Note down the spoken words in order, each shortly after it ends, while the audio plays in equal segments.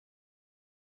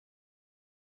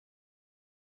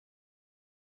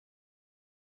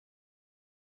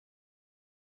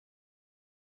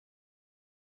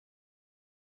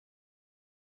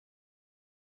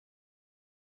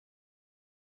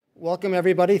Welcome,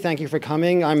 everybody. Thank you for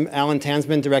coming. I'm Alan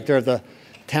Tansman, director of the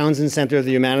Townsend Center of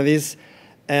the Humanities.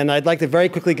 And I'd like to very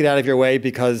quickly get out of your way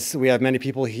because we have many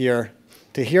people here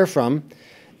to hear from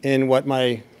in what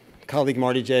my colleague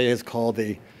Marty J. has called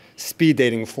the speed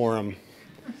dating forum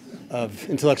of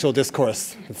intellectual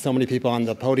discourse, with so many people on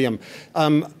the podium.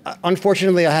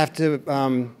 Unfortunately, I have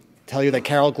to tell you that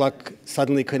Carol Gluck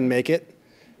suddenly couldn't make it.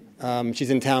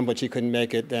 She's in town, but she couldn't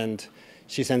make it, and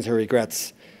she sends her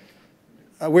regrets.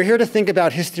 We're here to think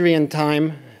about history and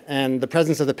time and the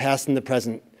presence of the past in the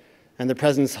present and the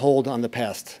present's hold on the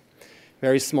past.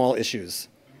 Very small issues.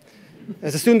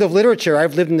 As a student of literature,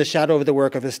 I've lived in the shadow of the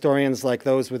work of historians like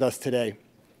those with us today.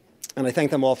 And I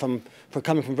thank them all for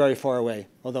coming from very far away,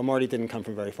 although Marty didn't come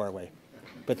from very far away.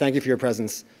 But thank you for your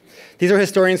presence. These are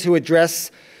historians who address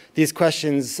these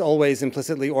questions always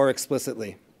implicitly or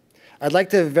explicitly. I'd like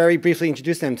to very briefly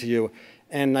introduce them to you,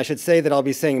 and I should say that I'll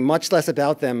be saying much less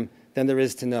about them than there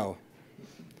is to know.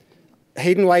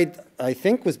 Hayden White, I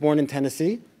think, was born in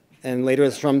Tennessee, and later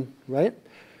is from, right?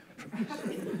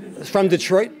 Is from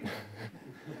Detroit.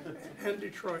 And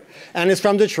Detroit. And is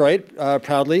from Detroit,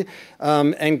 proudly,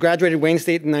 and graduated Wayne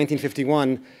State in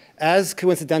 1951, as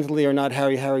coincidentally or not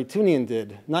Harootunian did.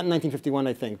 Not in 1951,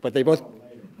 I think, but they both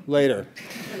later.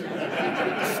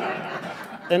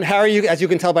 And Harry, as you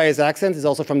can tell by his accent, is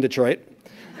also from Detroit.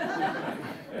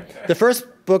 The first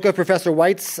book of Professor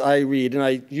White's I read, and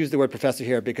I use the word professor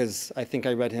here because I think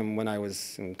I read him when I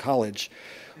was in college,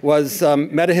 was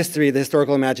Metahistory, the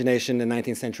Historical Imagination in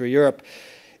 19th Century Europe.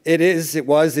 It is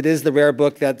the rare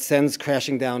book that sends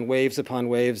crashing down waves upon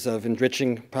waves of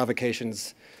enriching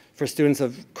provocations for students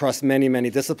across many, many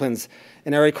disciplines.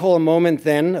 And I recall a moment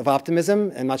then of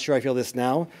optimism, and not sure I feel this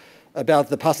now, about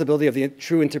the possibility of the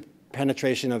true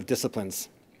interpenetration of disciplines.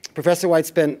 Professor White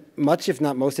spent much, if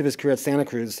not most, of his career at Santa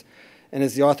Cruz, and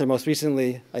is the author most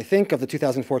recently, I think, of the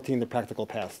 2014 The Practical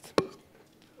Past.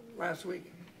 Last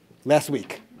week. Last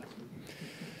week.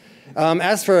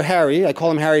 As for Harry, I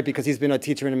call him Harry because he's been a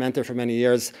teacher and a mentor for many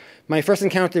years. My first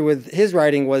encounter with his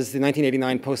writing was the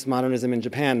 1989 postmodernism in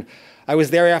Japan. I was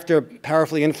thereafter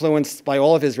powerfully influenced by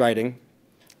all of his writing,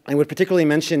 and would particularly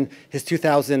mention his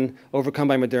 2000 Overcome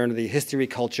by Modernity, History,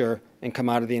 Culture, and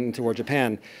Commodity in Interwar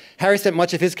Japan. Harry spent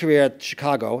much of his career at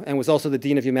Chicago and was also the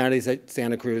Dean of Humanities at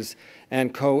Santa Cruz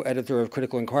and co-editor of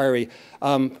Critical Inquiry.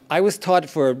 I was taught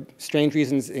for strange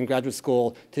reasons in graduate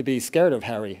school to be scared of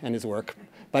Harry and his work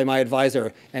by my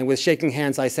advisor, and with shaking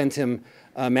hands I sent him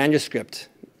a manuscript,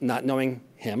 not knowing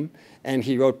him, and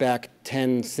he wrote back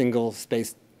 10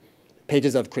 single-spaced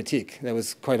pages of critique. That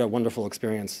was quite a wonderful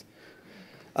experience.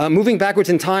 Moving backwards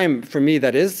in time, for me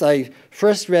that is, I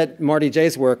first read Marty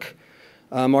J's work.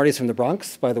 Marty's from the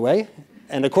Bronx, by the way,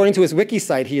 and according to his wiki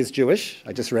site, he is Jewish,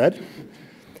 I just read.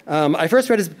 I first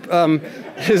read his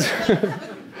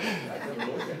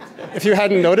if you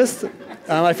hadn't noticed,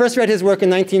 I first read his work in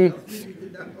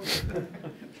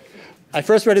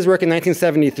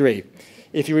 1973.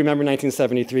 If you remember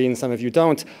 1973, and some of you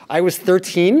don't. I was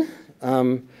 13.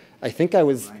 I think I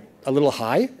was a little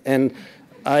high, and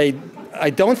I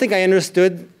don't think I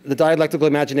understood the dialectical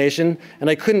imagination, and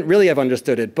I couldn't really have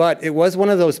understood it, but it was one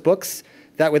of those books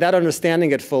that, without understanding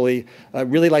it fully,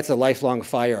 really lights a lifelong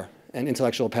fire and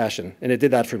intellectual passion, and it did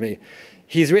that for me.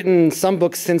 He's written some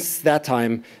books since that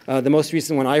time. The most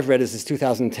recent one I've read is his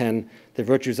 2010, The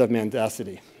Virtues of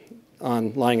Mendacity,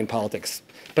 on lying in politics.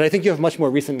 But I think you have a much more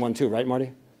recent one too, right,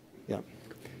 Marty? Yeah.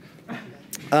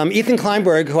 Ethan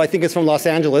Kleinberg, who I think is from Los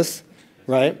Angeles,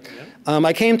 right?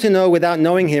 I came to know without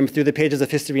knowing him through the pages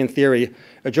of History and Theory,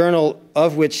 a journal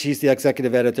of which he's the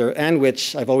executive editor and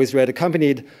which I've always read,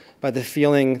 accompanied by the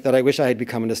feeling that I wish I had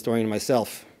become an historian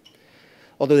myself.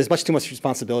 Although there's much too much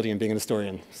responsibility in being an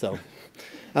historian, so.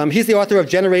 He's the author of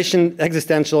Generation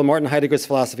Existential, Martin Heidegger's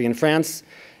Philosophy in France,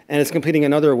 and is completing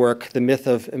another work, The Myth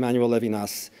of Emmanuel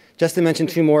Levinas. Just to mention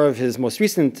two more of his most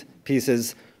recent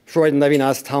pieces, Freud and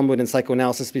Levinas, Talmud and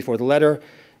Psychoanalysis Before the Letter,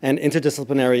 and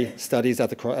Interdisciplinary Studies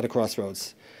at a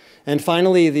Crossroads. And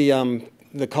finally,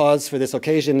 the cause for this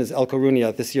occasion is Eelco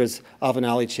Runia, this year's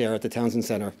Avenali Chair at the Townsend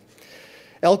Center.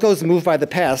 Eelco's Moved by the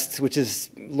Past, which is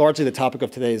largely the topic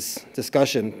of today's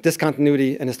discussion,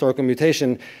 Discontinuity and Historical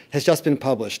Mutation, has just been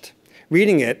published.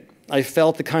 Reading it, I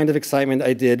felt the kind of excitement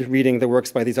I did reading the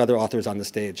works by these other authors on the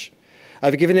stage.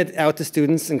 I've given it out to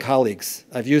students and colleagues.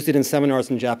 I've used it in seminars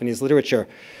in Japanese literature.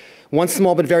 One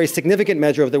small but very significant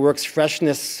measure of the work's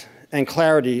freshness and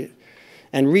clarity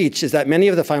and reach is that many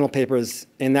of the final papers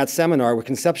in that seminar were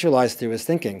conceptualized through his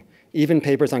thinking, even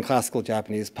papers on classical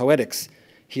Japanese poetics.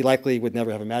 He likely would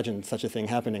never have imagined such a thing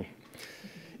happening.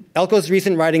 Eelco's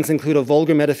recent writings include A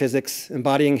Vulgar Metaphysics,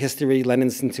 Embodying History,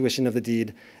 Lenin's Intuition of the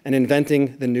Deed, and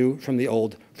Inventing the New from the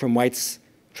Old, from White's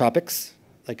Tropics,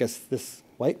 I guess this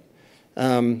White,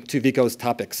 to Vico's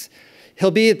Topics.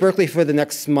 He'll be at Berkeley for the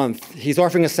next month. He's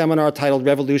offering a seminar titled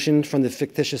Revolution from the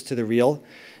Fictitious to the Real,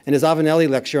 and his Avenali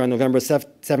lecture on November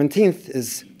 17th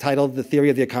is titled The Theory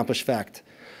of the Accomplished Fact.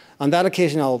 On that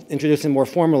occasion, I'll introduce him more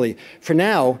formally. For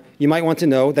now, you might want to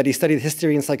know that he studied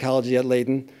history and psychology at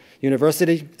Leiden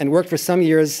University and worked for some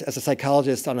years as a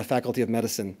psychologist on a faculty of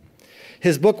medicine.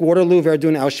 His book, Waterloo,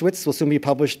 Verdun, Auschwitz, will soon be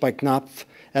published by Knopf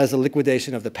as A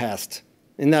Liquidation of the Past.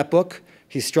 In that book,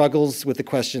 he struggles with the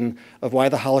question of why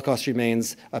the Holocaust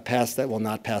remains a past that will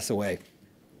not pass away.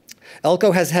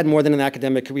 Eelco has had more than an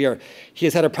academic career. He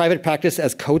has had a private practice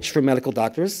as coach for medical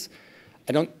doctors.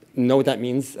 I don't know what that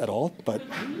means at all, but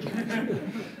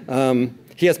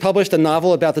he has published a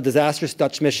novel about the disastrous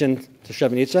Dutch mission to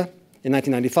Srebrenica in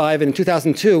 1995, and in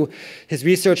 2002, his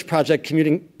research project,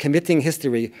 Committing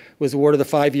History, was awarded a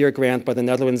 5-year grant by the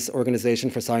Netherlands Organization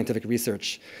for Scientific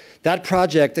Research. That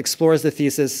project explores the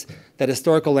thesis that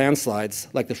historical landslides,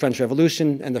 like the French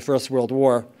Revolution and the First World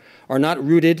War, are not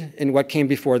rooted in what came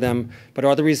before them, but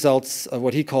are the results of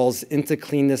what he calls into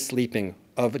cleanness leaping,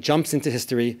 of jumps into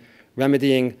history,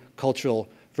 remedying cultural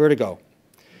vertigo.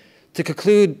 To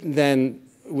conclude, then,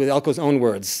 with Eelco's own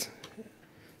words,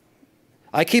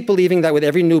 I keep believing that with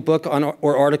every new book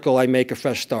or article, I make a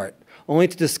fresh start, only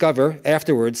to discover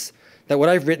afterwards that what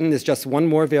I've written is just one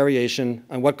more variation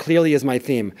on what clearly is my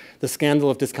theme, the scandal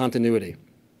of discontinuity.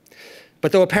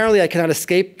 But though apparently I cannot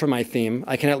escape from my theme,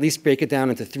 I can at least break it down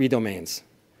into 3 domains.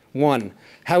 1,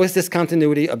 how is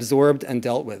discontinuity absorbed and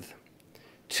dealt with?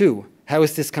 2, how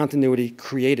is discontinuity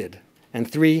created? And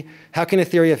 3, how can a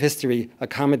theory of history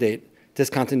accommodate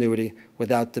discontinuity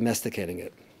without domesticating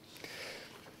it?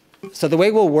 So the way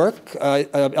we'll work,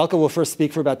 Eelco will first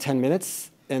speak for about 10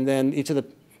 minutes, and then each of the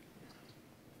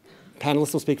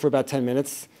panelists will speak for about 10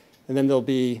 minutes, and then there'll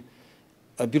be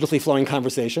a beautifully flowing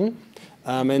conversation.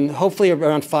 And hopefully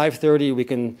around 5:30, we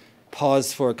can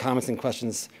pause for comments and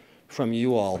questions from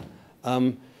you all.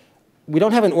 We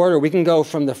don't have an order. We can go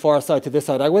from the far side to this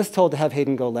side. I was told to have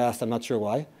Hayden go last. I'm not sure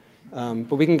why.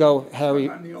 But we can go, Harry.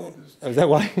 I'm the oldest. Is that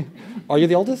why? Are you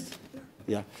the oldest?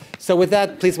 Yeah. So with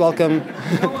that, please welcome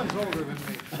No one's older than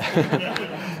me.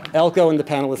 Eelco and the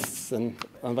panelists, and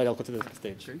I'll invite Eelco to the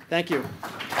stage. Thank you.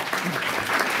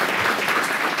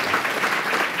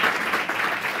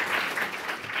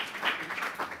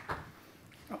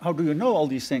 How do you know all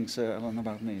these things, Alan,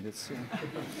 about me? That's,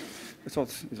 I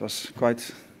thought it was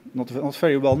quite not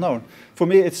very well known. For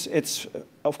me, it's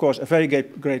of course a very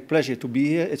great pleasure to be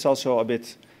here. It's also a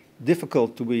bit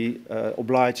difficult to be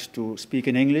obliged to speak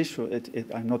in English. So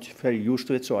I'm not very used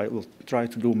to it, so I will try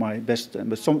to do my best.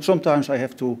 But sometimes I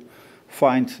have to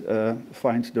find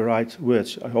the right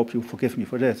words. I hope you forgive me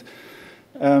for that.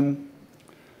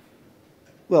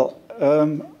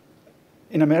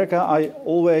 In America, I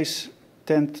always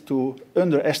tend to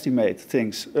underestimate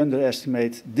things,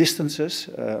 underestimate distances.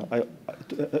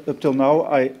 Up till now,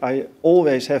 I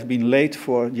always have been late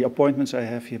for the appointments I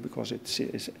have here because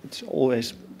it's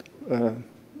always a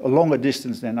longer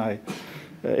distance than I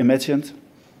imagined.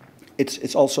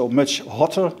 It's also much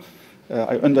hotter.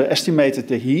 I underestimated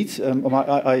the heat.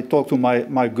 I talked to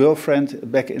my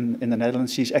girlfriend back in the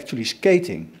Netherlands. She's actually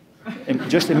skating.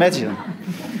 Just imagine.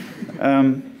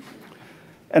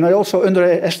 And I also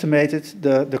underestimated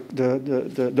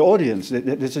the audience.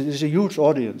 There's a huge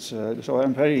audience, so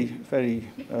I'm very, very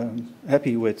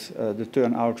happy with the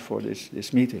turnout for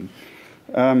this meeting.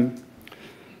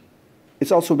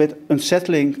 It's also a bit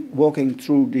unsettling walking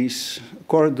through these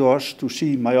corridors to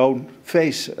see my own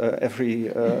face every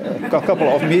couple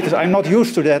of meters. I'm not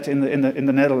used to that in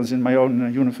the Netherlands, in my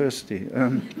own university.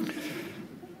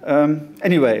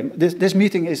 Anyway, this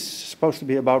meeting is supposed to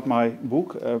be about my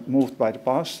book, Moved by the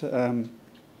Past. And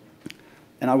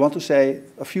I want to say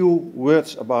a few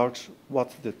words about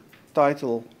what the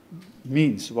title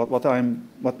means,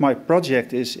 what my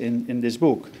project is in this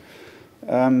book.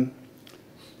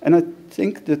 And I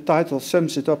think the title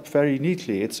sums it up very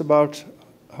neatly. It's about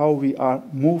how we are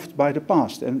moved by the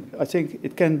past. And I think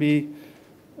it can be,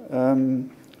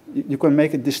 you can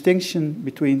make a distinction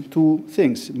between two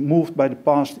things. Moved by the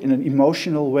past in an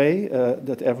emotional way,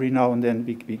 that every now and then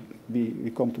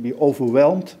we come to be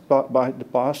overwhelmed by the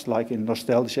past, like in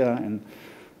nostalgia and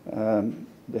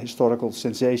the historical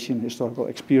sensation, historical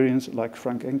experience, like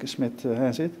Frank Enkesmith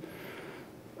has it.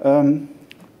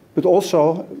 But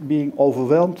also being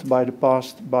overwhelmed by the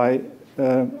past, by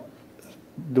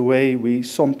the way we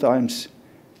sometimes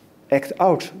act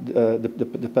out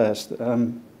the past.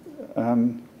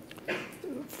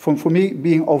 for me,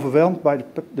 being overwhelmed by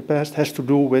the past has to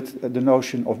do with the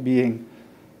notion of being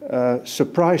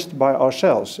surprised by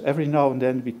ourselves. Every now and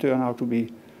then we turn out to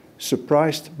be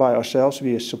surprised by ourselves.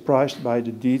 We are surprised by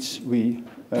the deeds we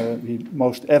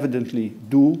most evidently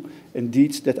do, and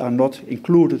deeds that are not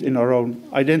included in our own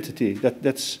identity.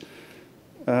 That's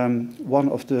one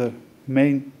of the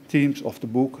main themes of the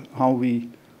book, how we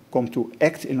come to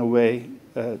act in a way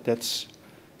that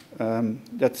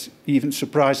even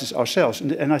surprises ourselves.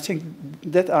 And I think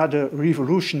that are the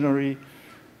revolutionary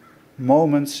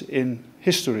moments in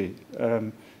history.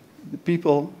 The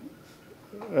people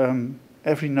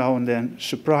every now and then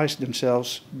surprise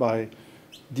themselves by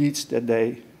deeds that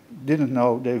they didn't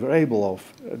know they were able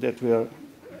of, that were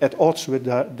at odds with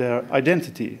their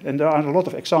identity. And there are a lot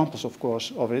of examples, of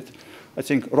course, of it. I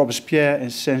think Robespierre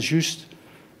and Saint-Just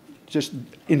just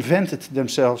invented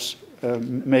themselves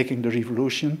making the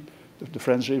revolution, the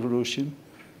French Revolution.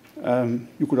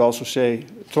 You could also say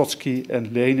Trotsky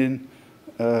and Lenin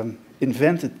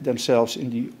invented themselves in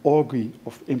the orgy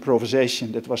of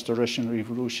improvisation that was the Russian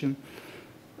Revolution.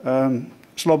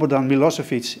 Slobodan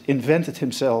Milosevic invented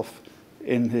himself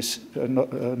in his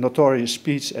notorious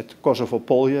speech at Kosovo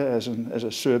Polje as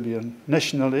a Serbian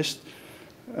nationalist.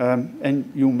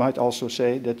 And you might also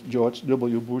say that George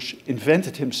W. Bush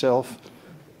invented himself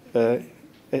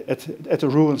at the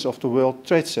ruins of the World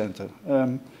Trade Center.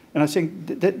 And I think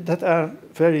that are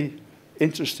very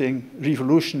interesting,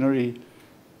 revolutionary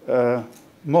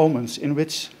moments in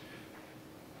which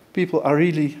people are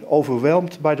really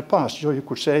overwhelmed by the past. So you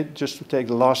could say, just to take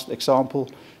the last example,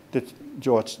 that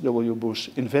George W. Bush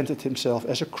invented himself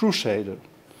as a crusader.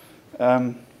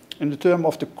 And the term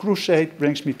of the crusade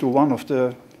brings me to one of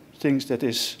the things that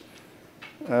is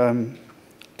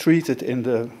treated in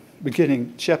the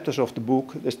beginning chapters of the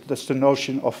book. That's the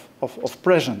notion of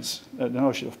presence. The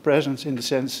notion of presence in the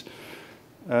sense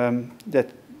that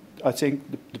I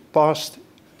think the past,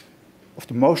 of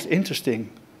the most interesting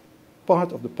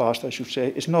part of the past, I should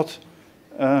say, is not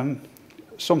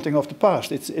something of the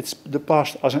past. It's the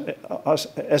past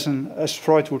as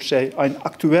Freud would say, ein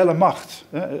aktuelle Macht,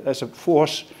 as a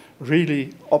force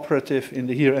really operative in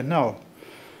the here and now.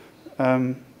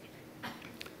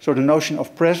 So the notion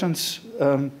of presence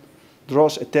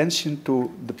draws attention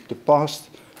to the past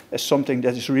as something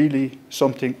that is really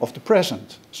something of the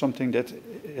present, something that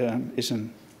is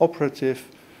an operative,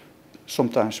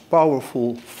 sometimes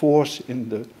powerful force in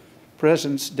the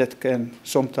presence that can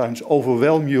sometimes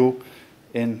overwhelm you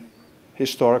in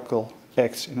historical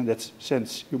acts. And in that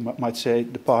sense, you might say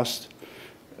the past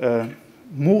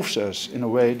moves us in a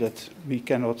way that we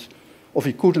cannot, or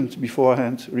we couldn't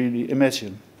beforehand really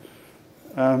imagine.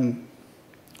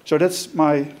 So that's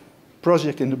my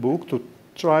project in the book, to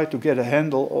try to get a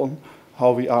handle on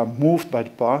how we are moved by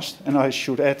the past. And I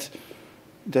should add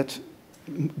that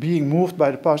being moved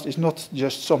by the past is not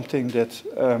just something that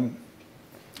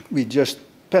we just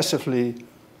passively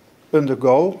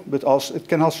undergo, but also it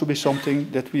can also be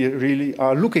something that we really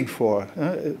are looking for.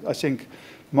 I think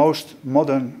most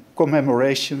modern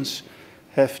commemorations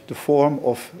have the form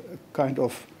of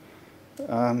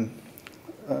a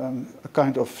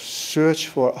kind of search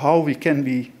for how we can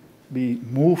be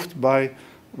moved by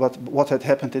what had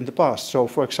happened in the past. So,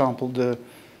 for example, the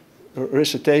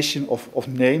recitation of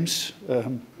names,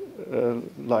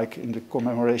 like in the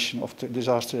commemoration of the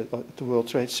disaster at the World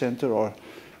Trade Center, or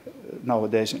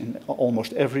nowadays in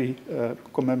almost every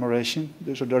commemoration.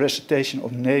 So the recitation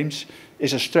of names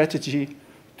is a strategy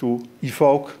to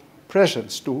evoke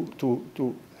presence,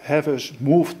 to have us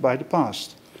moved by the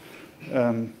past.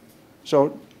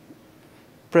 So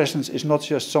presence is not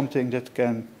just something that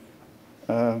can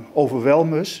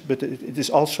overwhelm us, but it is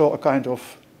also a kind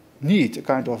of need, a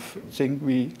kind of thing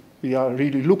we are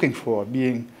really looking for,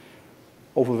 being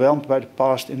overwhelmed by the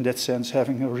past, in that sense,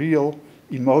 having a real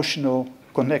emotional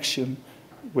connection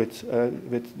with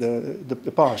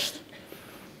the past.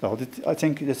 Well, I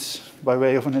think that's, by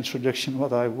way of an introduction,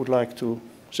 what I would like to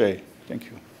say. Thank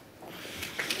you.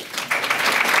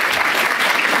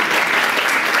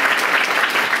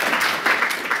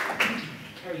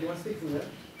 Harry, do you want to speak from there?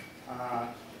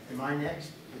 Am I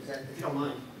next? Is that, if you don't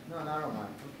mind. No, I don't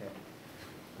mind. Okay.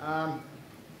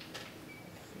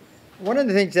 One of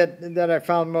the things that I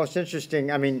found most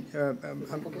interesting, I mean,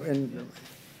 in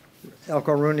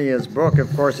Eelco Runia's book,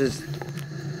 of course, is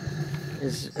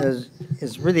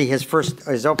really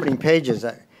his opening pages.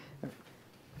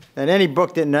 And any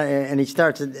book that, and it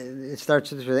starts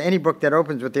with any book that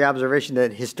opens with the observation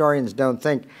that historians don't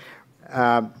think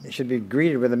should be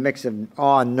greeted with a mix of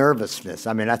awe and nervousness.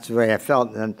 I mean, that's the way I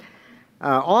felt. And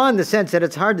awe in the sense that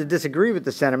it's hard to disagree with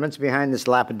the sentiments behind this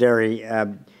lapidary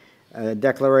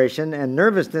declaration, and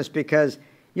nervousness because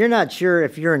you're not sure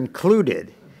if you're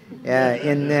included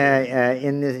in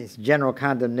this general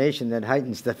condemnation that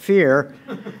heightens the fear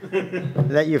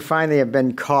that you finally have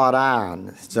been caught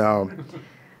on. So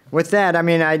with that, I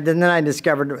mean, then I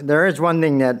discovered there is one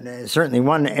thing that, certainly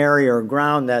one area or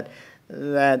ground that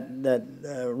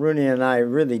Runia and I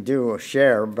really do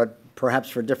share, but perhaps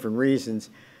for different reasons.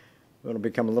 It'll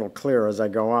become a little clearer as I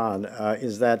go on,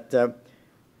 is that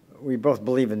we both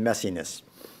believe in messiness.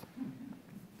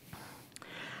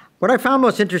 What I found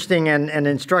most interesting and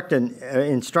instructive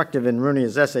in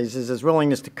Runia's essays is his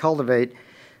willingness to cultivate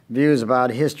views about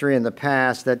history and the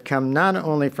past that come not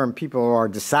only from people who are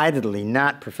decidedly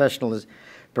not professional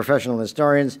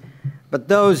historians, but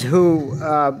those who,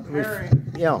 Speak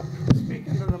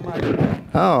into the microphone.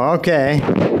 Oh, okay.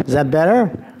 Is that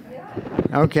better?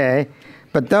 Okay.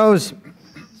 But those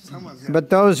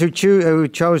who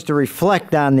chose to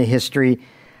reflect on the history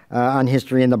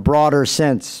in the broader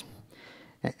sense,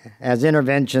 as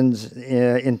interventions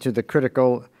into the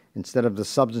critical instead of the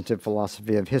substantive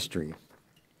philosophy of history.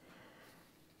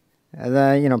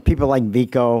 People like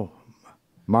Vico,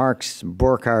 Marx,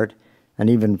 Burckhardt, and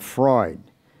even Freud.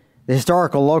 The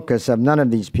historical locus of none of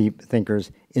these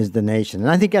thinkers is the nation. And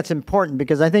I think that's important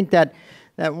because I think that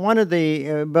one of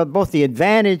the, both the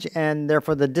advantage and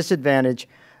therefore the disadvantage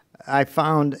I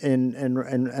found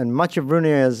in much of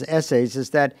Runia's essays is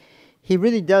that he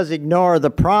really does ignore the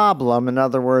problem, in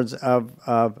other words, of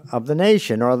the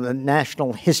nation or the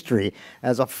national history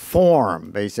as a form,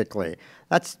 basically.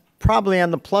 That's probably on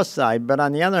the plus side, but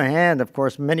on the other hand, of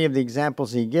course, many of the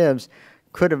examples he gives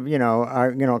could have,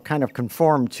 kind of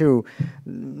conform to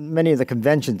many of the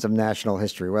conventions of national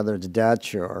history, whether it's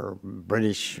Dutch or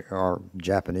British or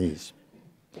Japanese.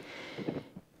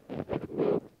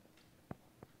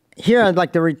 Here I'd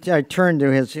like to return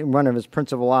to one of his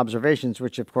principal observations,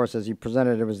 which, of course, as he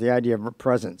presented it, was the idea of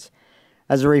presence,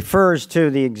 as it refers to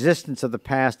the existence of the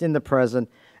past in the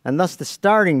present, and thus the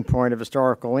starting point of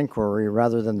historical inquiry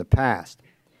rather than the past.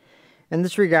 In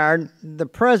this regard, the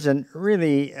present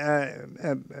really,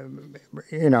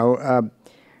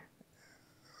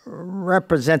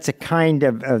 represents a kind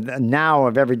of now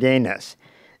of everydayness.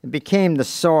 It became the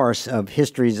source of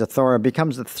history's authority,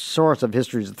 becomes the source of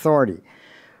history's authority,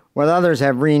 what others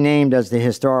have renamed as the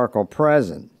historical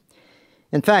present.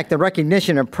 In fact, the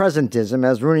recognition of presentism,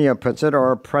 as Runia puts it,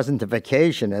 or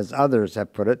presentification, as others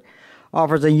have put it,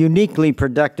 offers a uniquely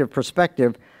productive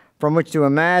perspective from which to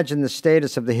imagine the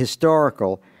status of the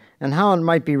historical and how it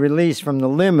might be released from the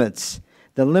limits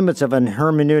of an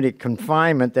hermeneutic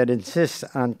confinement that insists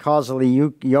on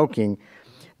causally yoking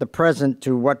the present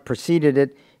to what preceded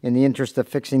it in the interest of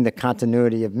fixing the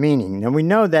continuity of meaning. Now we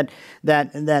know that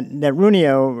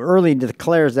Runia early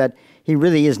declares that he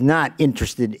really is not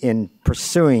interested in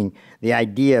pursuing the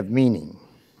idea of meaning.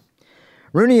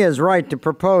 Runia is right to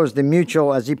propose the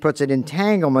mutual, as he puts it,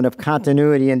 entanglement of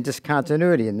continuity and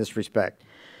discontinuity in this respect,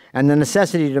 and the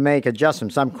necessity to make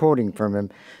adjustments. I'm quoting from him.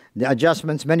 The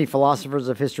adjustments many philosophers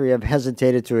of history have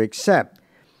hesitated to accept,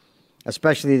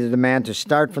 especially the demand to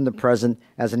start from the present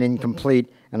as an incomplete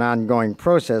and ongoing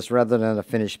process rather than a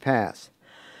finished past.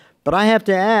 But I have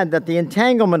to add that the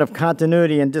entanglement of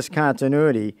continuity and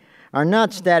discontinuity are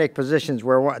not static positions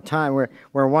where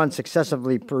one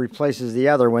successively replaces the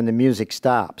other when the music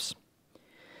stops.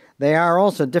 They are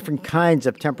also different kinds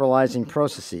of temporalizing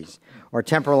processes, or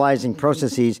temporalizing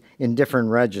processes in different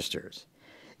registers.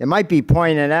 It might be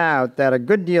pointed out that a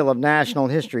good deal of national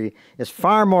history is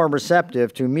far more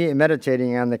receptive to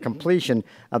meditating on the completion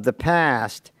of the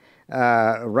past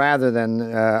rather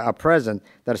than a present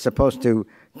that is supposed to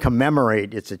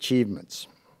commemorate its achievements.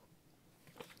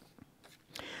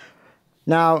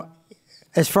 Now,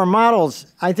 as for models,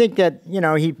 I think that,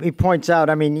 he points out,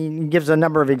 he gives a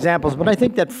number of examples, but I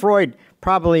think that Freud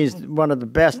probably is one of the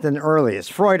best and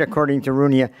earliest. Freud, according to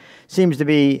Runia, seems to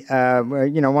be,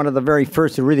 one of the very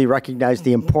first to really recognize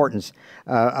the importance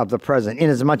of the present,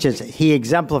 inasmuch as he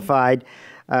exemplified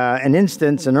an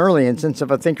early instance of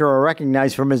a thinker who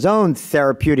recognized from his own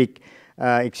therapeutic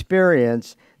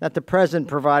experience that the present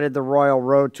provided the royal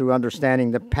road to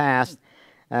understanding the past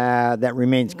that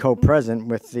remains co-present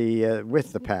with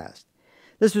the past.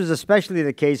 This was especially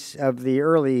the case of the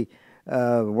early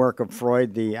work of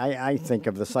Freud, I think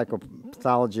of the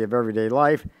psychopathology of everyday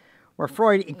life, where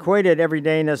Freud equated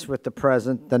everydayness with the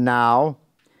present, the now,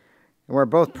 where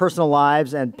both personal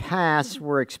lives and past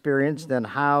were experienced and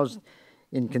housed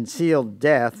in concealed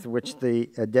depths, which the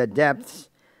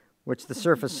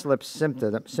surface slips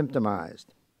symptomized.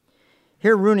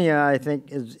 Here, Runia, I think,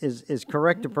 is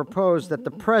correct to propose that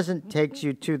the present takes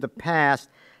you to the past,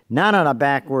 not on a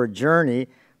backward journey,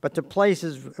 but to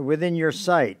places within your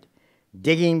sight,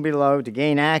 digging below to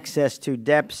gain access to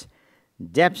depths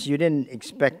you didn't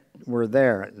expect were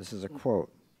there. This is a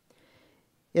quote.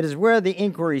 It is where the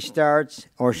inquiry starts,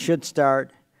 or should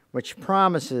start, which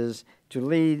promises to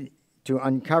lead to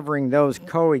uncovering those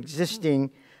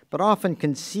coexisting but often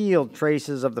concealed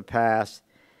traces of the past,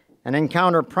 an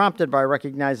encounter prompted by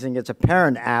recognizing its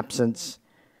apparent absence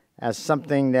as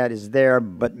something that is there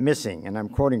but missing. And I'm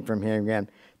quoting from him again,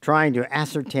 trying to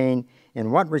ascertain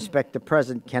in what respect the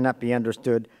present cannot be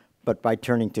understood but by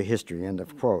turning to history, end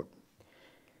of quote.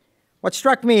 What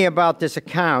struck me about this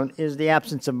account is the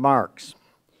absence of Marx.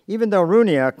 Even though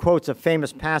Runia quotes a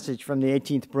famous passage from the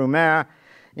 18th Brumaire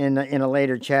in a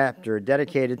later chapter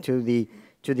dedicated to the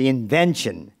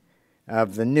invention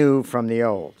of the new from the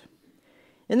old.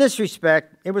 In this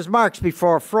respect, it was Marx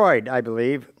before Freud, I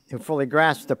believe, who fully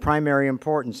grasped the primary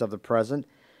importance of the present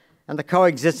and the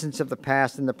coexistence of the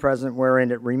past and the present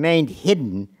wherein it remained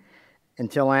hidden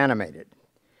until animated.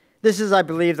 This is, I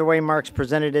believe, the way Marx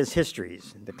presented his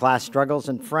histories, the class struggles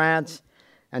in France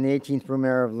and the 18th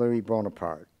Brumaire of Louis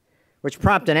Bonaparte, which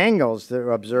prompted Engels to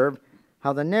observe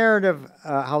how the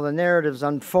narratives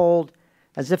unfold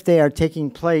as if they are taking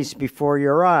place before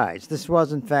your eyes. This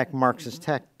was, in fact, Marx's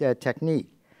technique.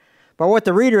 But what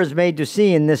the reader is made to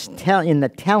see in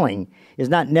the telling is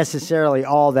not necessarily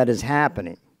all that is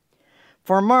happening.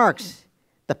 For Marx,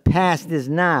 the past is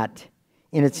not,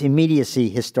 in its immediacy,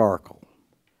 historical.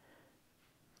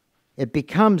 It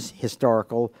becomes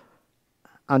historical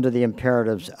under the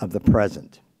imperatives of the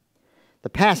present. The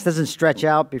past doesn't stretch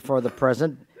out before the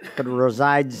present, but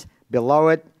resides below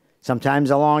it, sometimes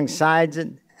alongside it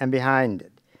and behind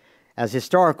it, as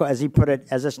historical, as he put it,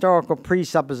 as historical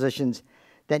presuppositions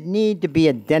that need to be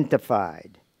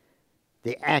identified.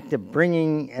 The act of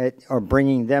bringing it or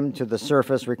bringing them to the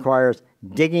surface requires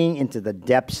digging into the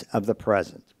depths of the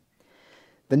present.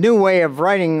 The new way of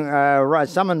writing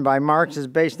summoned by Marx is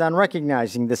based on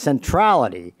recognizing the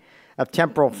centrality of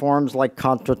temporal forms like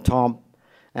contretemps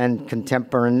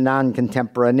and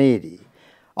non-contemporaneity.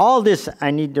 All this,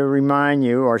 I need to remind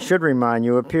you, or should remind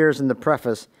you, appears in the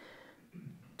preface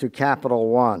to Capital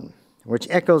One, which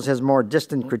echoes his more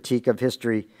distant critique of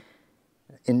history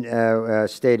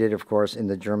stated, of course, in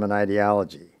the German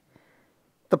ideology.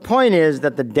 The point is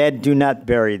that the dead do not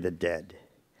bury the dead.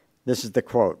 This is the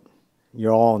quote. You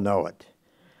all know it.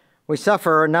 We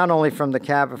suffer not only from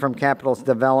capital's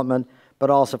development, but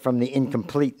also from the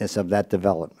incompleteness of that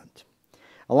development.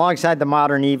 Alongside the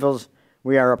modern evils,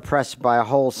 we are oppressed by a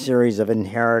whole series of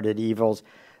inherited evils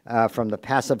from the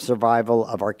passive survival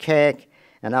of archaic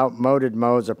and outmoded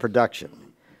modes of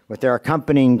production, with their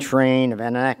accompanying train of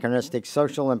anachronistic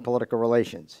social and political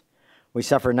relations. We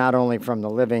suffer not only from the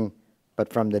living,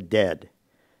 but from the dead.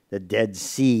 The dead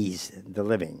seize the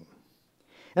living.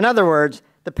 In other words,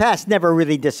 the past never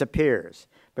really disappears,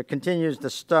 but continues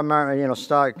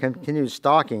to continues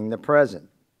stalking the present.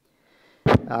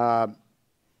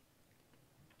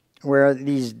 Where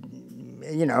these,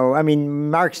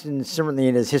 Marx, and certainly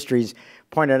in his histories,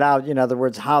 pointed out, in other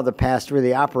words, how the past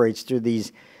really operates through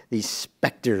these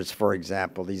specters, for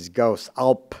example, these ghosts.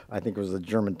 Alp, I think was the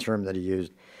German term that he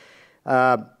used.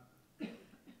 And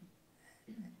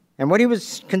what he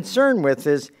was concerned with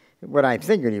is, what I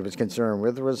figured he was concerned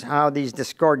with was how these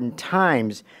discordant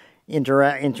times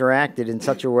interacted in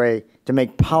such a way to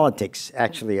make politics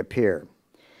actually appear.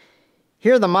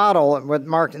 Here the model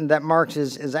that Marx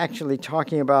is actually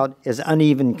talking about is an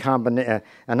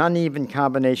uneven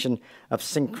combination of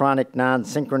synchronic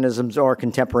non-synchronisms or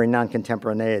contemporary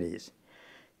non-contemporaneities.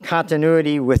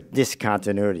 Continuity with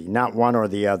discontinuity, not one or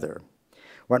the other.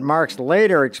 What Marx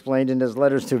later explained in his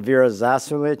letters to Vera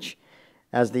Zasulich,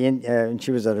 and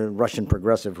she was a Russian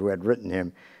progressive who had written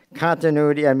him,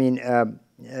 continuity,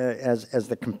 as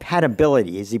the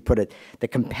compatibility, as he put it, the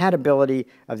compatibility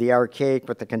of the archaic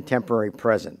with the contemporary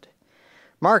present.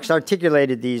 Marx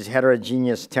articulated these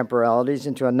heterogeneous temporalities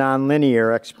into a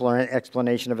nonlinear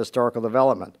explanation of historical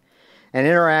development, an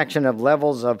interaction of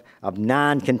levels of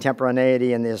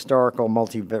non-contemporaneity in the historical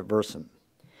multiversum.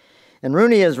 In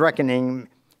Runia's reckoning,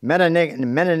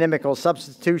 metonymical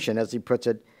substitution, as he puts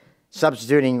it,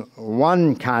 substituting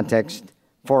one context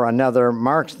for another,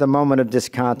 marks the moment of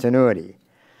discontinuity,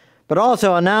 but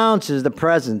also announces the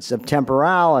presence of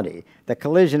temporality, the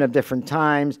collision of different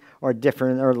times or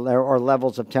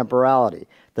levels of temporality,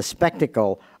 the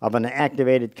spectacle of an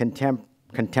activated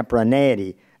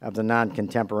contemporaneity of the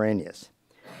non-contemporaneous.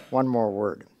 One more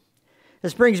word.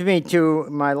 This brings me to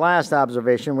my last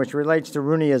observation, which relates to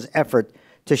Runia's effort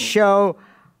to show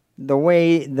the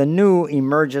way the new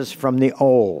emerges from the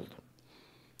old.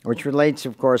 which relates,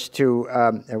 of course, to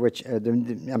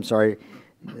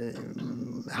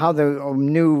how the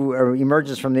new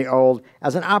emerges from the old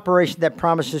as an operation that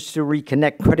promises to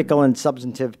reconnect critical and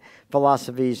substantive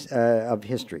philosophies of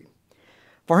history.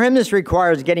 For him, this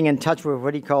requires getting in touch with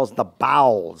what he calls the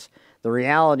bowels, the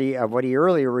reality of what he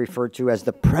earlier referred to as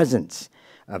the presence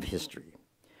of history.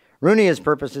 Runia's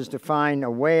purpose is to find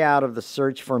a way out of the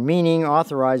search for meaning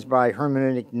authorized by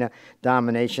hermeneutic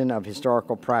domination of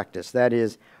historical practice, that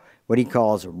is, what he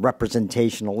calls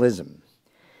representationalism.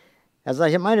 As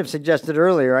I might have suggested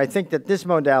earlier, I think that this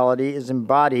modality is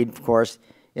embodied, of course,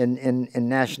 in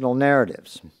national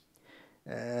narratives.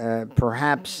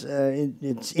 Perhaps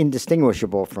it's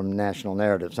indistinguishable from national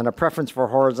narratives, and a preference for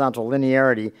horizontal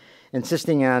linearity,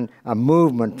 insisting on a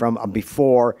movement from a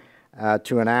before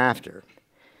to an after.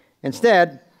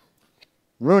 Instead,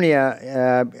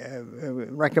 Runia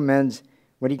recommends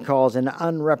what he calls an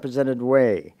unrepresented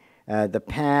way. The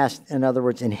past, in other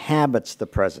words, inhabits the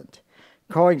present,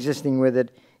 coexisting with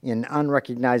it in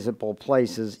unrecognizable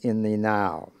places in the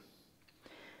now.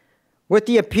 With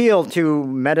the appeal to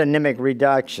metonymic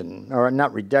reduction, or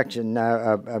not reduction,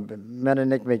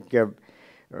 metonymic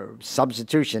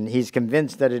substitution, he's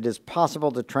convinced that it is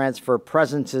possible to transfer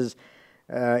presences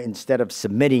instead of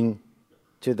submitting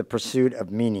to the pursuit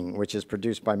of meaning, which is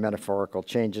produced by metaphorical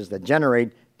changes that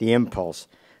generate the impulse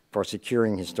for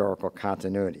securing historical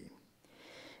continuity.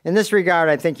 In this regard,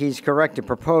 I think he's correct to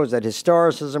propose that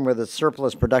historicism, with its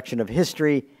surplus production of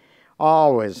history,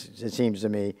 always, it seems to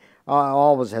me,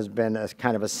 always has been a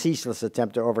kind of a ceaseless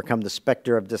attempt to overcome the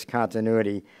specter of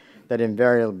discontinuity that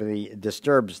invariably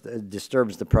disturbs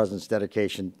the present's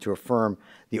dedication to affirm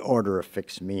the order of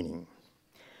fixed meaning.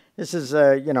 This is,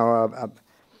 let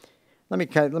me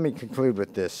conclude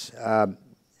with this.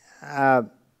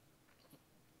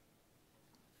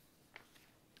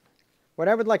 What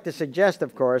I would like to suggest,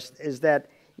 of course, is that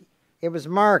it was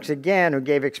Marx, again, who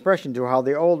gave expression to how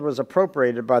the old was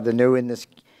appropriated by the new, in this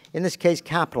case,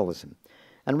 capitalism,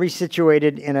 and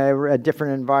resituated in a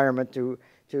different environment to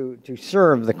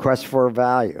serve the quest for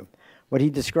value. What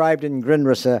he described in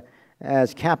Grundrisse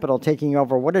as capital taking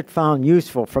over what it found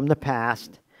useful from the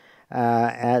past,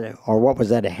 or what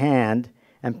was at hand,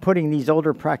 and putting these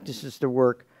older practices to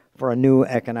work for a new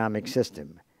economic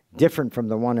system, different from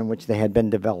the one in which they had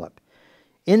been developed.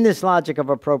 In this logic of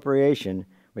appropriation,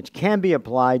 which can be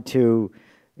applied to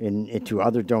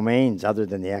other domains other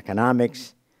than the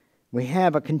economics, we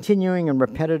have a continuing and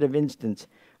repetitive instance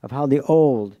of how the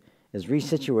old is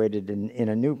resituated in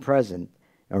a new present,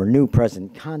 or new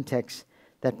present context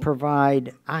that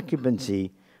provide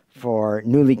occupancy for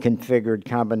newly configured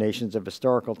combinations of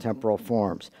historical temporal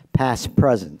forms, past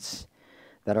presents,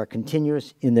 that are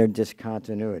continuous in their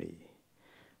discontinuity.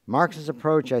 Marx's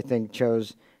approach, I think,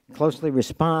 closely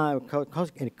corresponds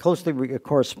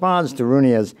to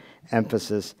Runia's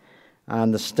emphasis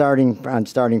on starting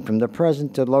from the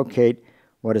present to locate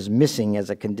what is missing as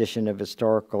a condition of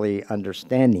historically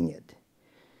understanding it.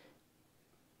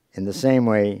 In the same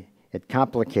way, it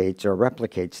complicates or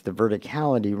replicates the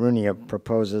verticality Runia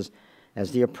proposes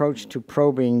as the approach to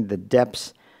probing the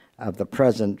depths of the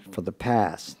present for the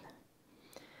past.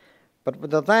 But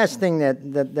the last thing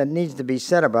that needs to be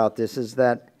said about this is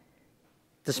that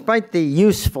despite the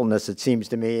usefulness, it seems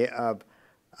to me, of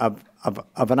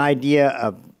an idea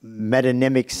of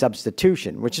metonymic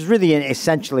substitution, which is really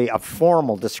essentially a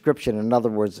formal description, in other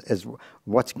words, as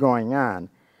what's going on,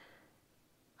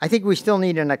 I think we still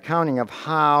need an accounting of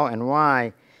how and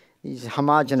why these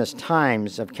homogeneous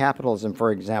times of capitalism,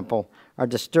 for example, are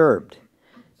disturbed,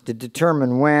 to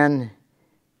determine when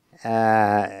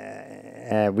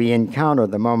we encounter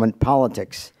the moment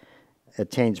politics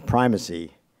attains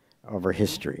primacy over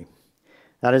history.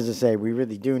 That is to say, we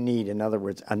really do need, in other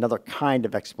words, another kind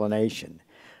of explanation,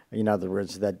 in other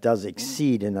words, that does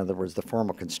exceed, in other words, the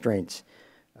formal constraints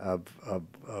of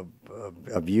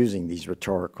using these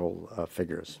rhetorical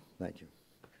figures. Thank you.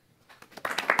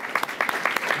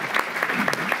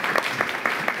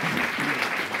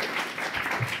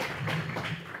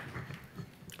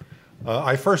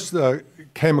 I first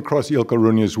came across Eelco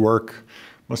Runia's work,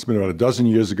 must have been about a dozen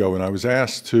years ago, when I was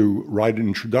asked to write an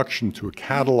introduction to a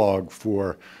catalog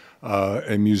for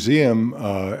a museum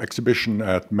exhibition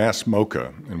at Mass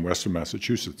MoCA in Western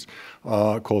Massachusetts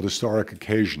called Historic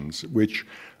Occasions, which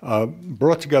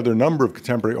brought together a number of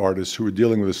contemporary artists who were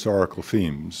dealing with historical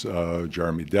themes.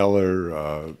 Jeremy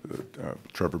Deller,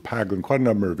 Trevor Paglin, quite a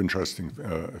number of interesting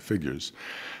figures.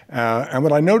 And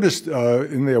what I noticed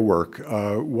in their work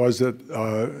was that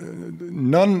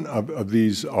none of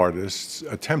these artists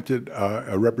attempted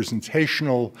a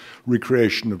representational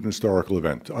recreation of an historical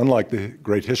event, unlike the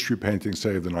great history paintings,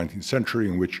 say, of the 19th century,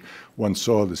 in which one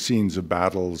saw the scenes of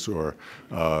battles or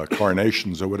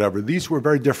coronations or whatever. These were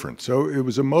very different. So it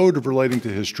was a mode of relating to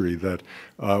history that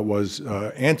was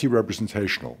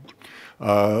anti-representational.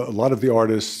 A lot of the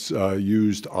artists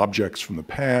used objects from the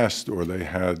past, or they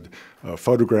had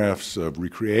photographs of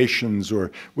recreations,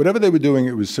 or whatever they were doing,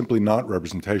 it was simply not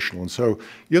representational. And so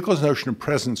Eelco's notion of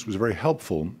presence was very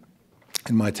helpful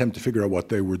in my attempt to figure out what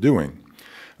they were doing.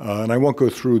 And I won't go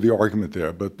through the argument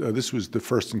there, but this was the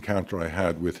first encounter I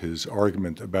had with his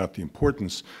argument about the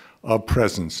importance of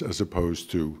presence as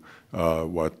opposed to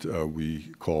what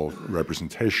we call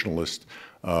representationalist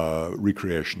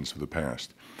recreations of the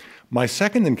past. My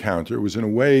second encounter was in a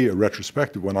way a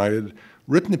retrospective one. I had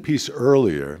written a piece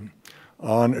earlier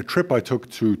on a trip I took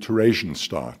to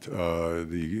Theresienstadt,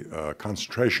 the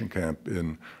concentration camp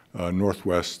in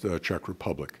northwest Czech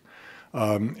Republic,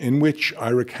 in which I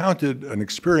recounted an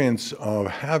experience of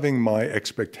having my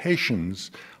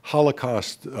expectations,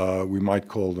 Holocaust, we might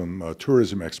call them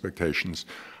tourism expectations,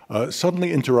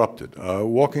 suddenly interrupted.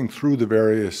 Walking through the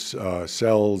various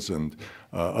cells and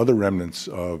other remnants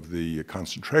of the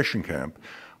concentration camp,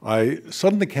 I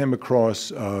suddenly came across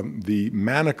the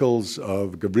manacles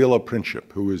of Gavrilo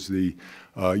Princip, who was the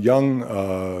young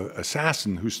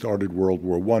assassin who started World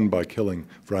War I by killing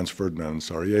Franz Ferdinand in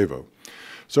Sarajevo.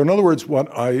 So in other words,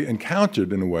 what I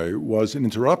encountered in a way was an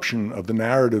interruption of the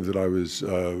narrative that I was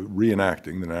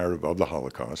reenacting, the narrative of the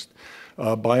Holocaust,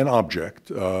 by an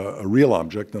object, a real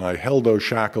object, and I held those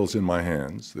shackles in my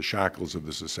hands, the shackles of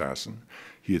this assassin.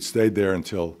 He had stayed there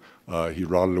until he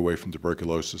rotted away from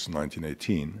tuberculosis in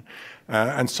 1918.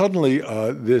 And suddenly,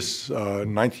 this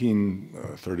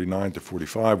 1939 to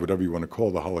 45, whatever you want to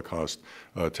call the Holocaust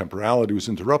temporality, was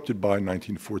interrupted by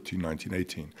 1914,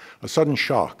 1918. A sudden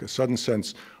shock, a sudden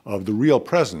sense of the real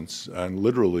presence, and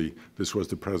literally this was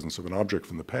the presence of an object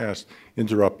from the past,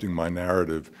 interrupting my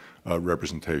narrative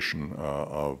representation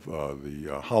of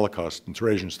the Holocaust. And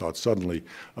Theresienstadt suddenly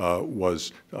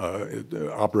was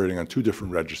operating on two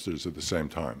different registers at the same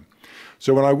time.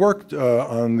 So when I worked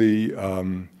on the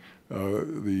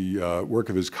work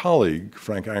of his colleague,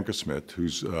 Frank Ankersmit,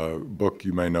 whose book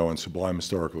you may know on sublime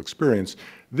historical experience,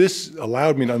 this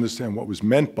allowed me to understand what was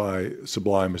meant by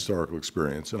sublime historical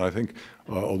experience. And I think,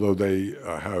 although they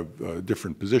have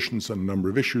different positions on a number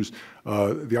of issues,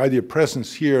 the idea of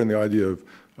presence here and the idea of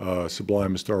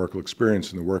sublime historical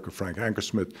experience in the work of Frank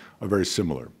Ankersmit are very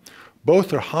similar.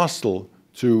 Both are hostile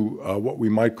to what we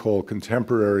might call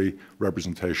contemporary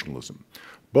representationalism.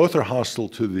 Both are hostile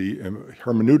to the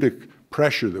hermeneutic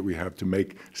pressure that we have to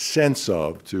make sense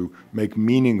of, to make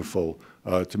meaningful,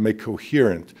 to make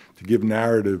coherent, to give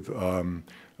narrative, in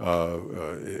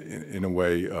a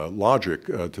way, logic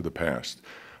to the past.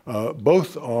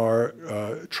 Both are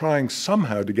trying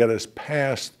somehow to get us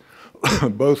past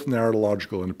both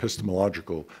narratological and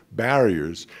epistemological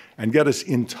barriers and get us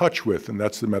in touch with, and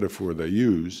that's the metaphor they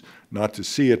use, not to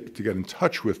see it, but to get in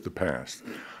touch with the past.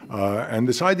 And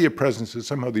this idea of presence is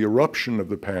somehow the eruption of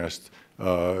the past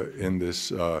in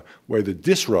this way that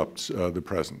disrupts the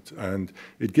present, and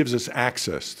it gives us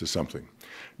access to something.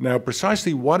 Now,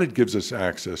 precisely what it gives us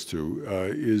access to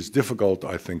is difficult,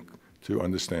 I think, to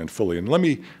understand fully. And let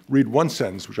me read one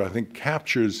sentence which I think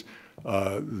captures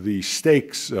the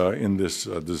stakes in this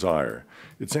desire.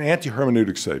 It's an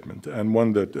anti-hermeneutic statement, and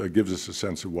one that gives us a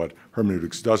sense of what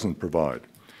hermeneutics doesn't provide.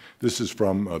 This is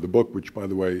from the book, which, by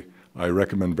the way, I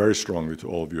recommend very strongly to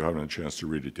all of you who haven't had a chance to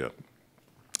read it yet.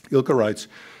 Eelco writes,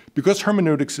 because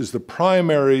hermeneutics is the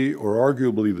primary or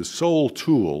arguably the sole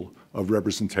tool of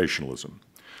representationalism.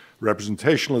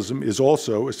 Representationalism is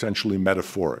also essentially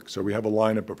metaphoric. So we have a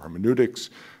lineup of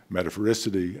hermeneutics,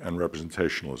 metaphoricity, and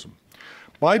representationalism.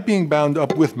 By being bound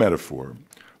up with metaphor,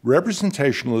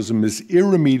 representationalism is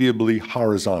irremediably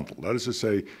horizontal. That is to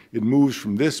say, it moves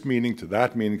from this meaning to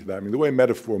that meaning to that meaning. The way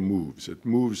metaphor moves, it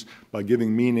moves by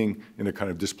giving meaning in a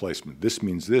kind of displacement. This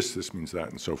means this means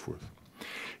that, and so forth.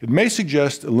 It may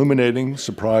suggest illuminating,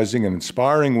 surprising, and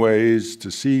inspiring ways to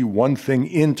see one thing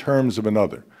in terms of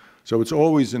another. So it's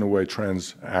always, in a way,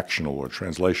 transactional or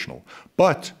translational.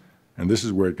 But, and this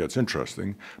is where it gets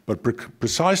interesting, but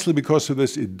precisely because of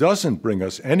this, it doesn't bring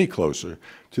us any closer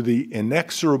to the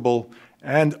inexorable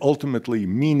and ultimately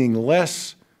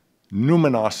meaningless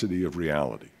numinosity of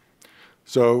reality.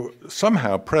 So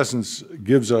somehow presence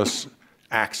gives us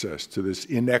access to this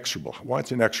inexorable. Why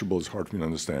it's inexorable is hard for me to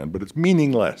understand, but it's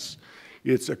meaningless.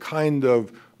 It's a kind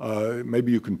of,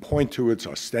 maybe you can point to it, it's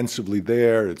ostensibly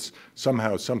there, it's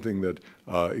somehow something that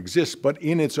exists, but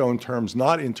in its own terms,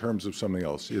 not in terms of something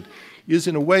else. It is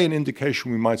in a way an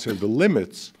indication, we might say, of the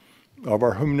limits of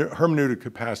our hermeneutic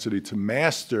capacity to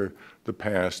master the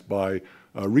past by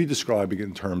redescribing it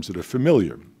in terms that are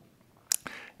familiar.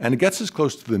 And it gets us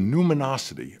close to the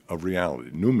numinosity of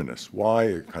reality. Numinous, why?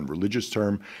 A kind of religious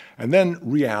term. And then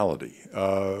reality.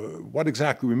 What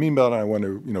exactly we mean by that, I want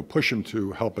to push him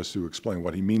to help us to explain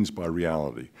what he means by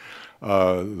reality.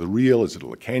 The real, is it a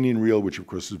Lacanian real, which of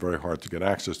course is very hard to get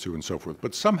access to and so forth.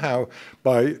 But somehow,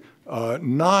 by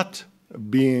not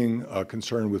being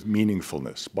concerned with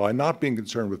meaningfulness, by not being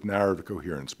concerned with narrative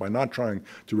coherence, by not trying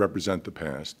to represent the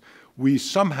past, we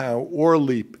somehow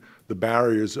o'erleap the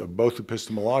barriers of both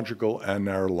epistemological and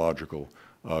narratological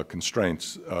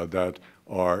constraints that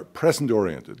are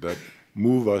present-oriented, that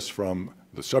move us from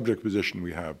the subject position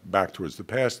we have back towards the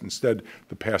past. Instead,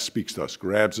 the past speaks to us,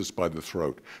 grabs us by the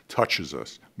throat, touches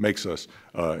us, makes us,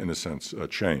 in a sense,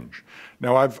 change.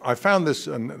 Now, I found this,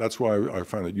 and that's why I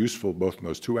found it useful, both in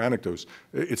those two anecdotes.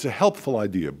 It's a helpful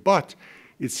idea, but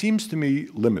it seems to me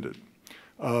limited.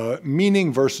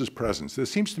 Meaning versus presence. There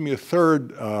seems to me a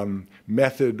third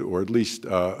method, or at least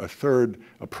a third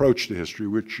approach to history,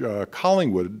 which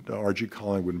Collingwood, R.G.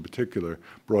 Collingwood in particular,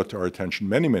 brought to our attention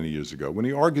many, many years ago, when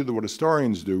he argued that what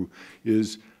historians do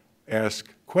is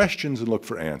ask questions and look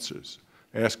for answers.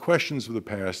 Ask questions of the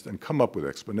past and come up with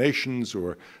explanations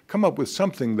or come up with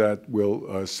something that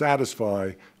will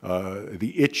satisfy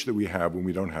the itch that we have when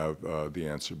we don't have the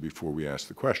answer before we ask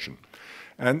the question.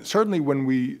 And certainly when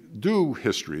we do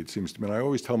history, it seems to me, and I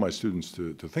always tell my students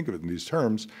to think of it in these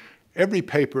terms, every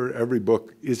paper, every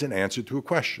book is an answer to a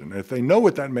question. And if they know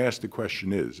what that master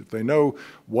question is, if they know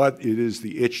what it is,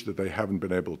 the itch that they haven't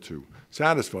been able to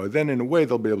satisfy, then in a way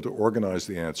they'll be able to organize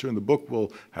the answer, and the book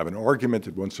will have an argument,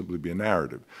 it won't simply be a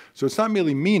narrative. So it's not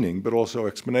merely meaning, but also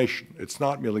explanation. It's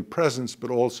not merely presence, but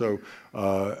also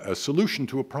a solution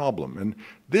to a problem. And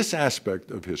this aspect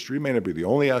of history may not be the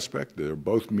only aspect. They're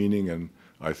both meaning and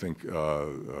I think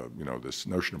this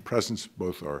notion of presence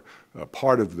both are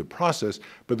part of the process,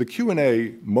 but the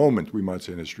Q&A moment, we might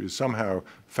say in history, is somehow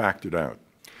factored out.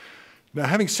 Now,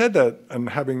 having said that, and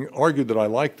having argued that I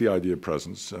like the idea of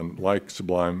presence and like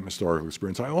sublime historical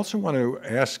experience, I also want to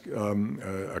ask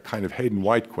a kind of Hayden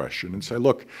White question and say,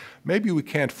 look, maybe we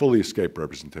can't fully escape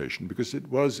representation, because it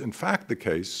was in fact the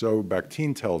case, so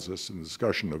Bakhtin tells us in the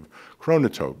discussion of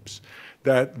chronotopes,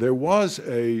 that there was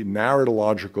a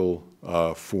narratological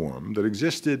form that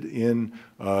existed in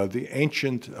the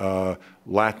ancient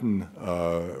Latin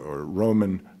or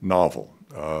Roman novel,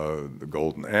 the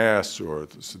Golden Ass or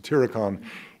the Satyricon,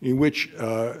 in which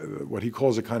what he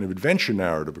calls a kind of adventure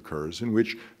narrative occurs, in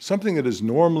which something that is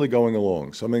normally going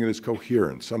along, something that is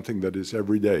coherent, something that is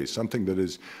everyday, something that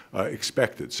is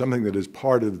expected, something that is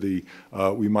part of the,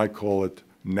 we might call it,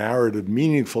 narrative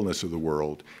meaningfulness of the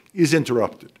world, is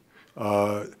interrupted.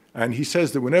 And he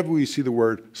says that whenever we see the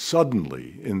word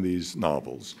suddenly in these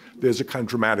novels, there's a kind of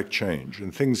dramatic change,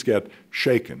 and things get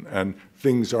shaken, and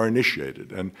things are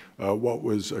initiated, and what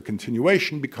was a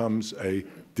continuation becomes a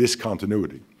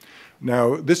discontinuity.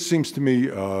 Now, this seems to me,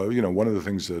 one of the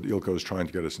things that Eelco is trying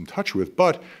to get us in touch with,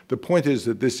 but the point is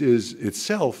that this is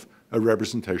itself a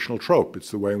representational trope.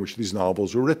 It's the way in which these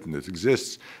novels were written. It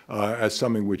exists as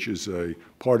something which is a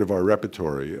part of our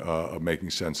repertory of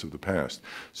making sense of the past.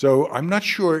 So I'm not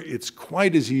sure it's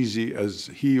quite as easy as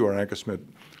he or Anker Smith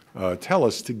tell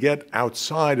us to get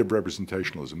outside of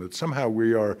representationalism, that somehow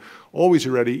we are always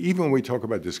ready, even when we talk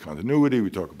about discontinuity, we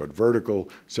talk about vertical,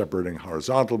 separating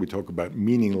horizontal, we talk about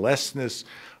meaninglessness.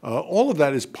 All of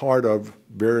that is part of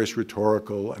various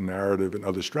rhetorical and narrative and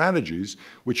other strategies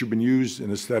which have been used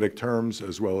in aesthetic terms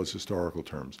as well as historical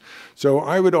terms. So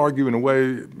I would argue in a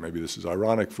way, maybe this is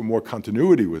ironic, for more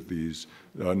continuity with these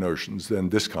notions than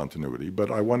discontinuity,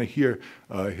 but I want to hear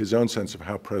his own sense of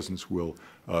how presence will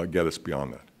get us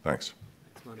beyond that. Thanks.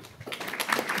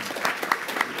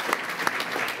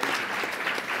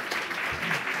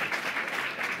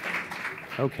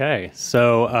 Okay,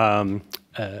 so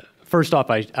first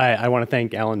off, I want to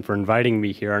thank Alan for inviting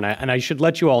me here, and I should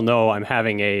let you all know I'm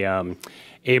having a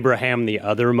Abraham the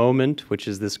Other moment, which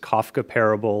is this Kafka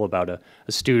parable about a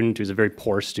student who's a very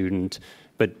poor student,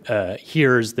 but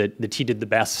hears that he did the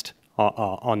best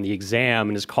on the exam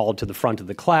and is called to the front of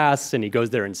the class, and he goes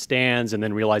there and stands and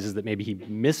then realizes that maybe he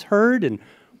misheard and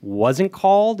wasn't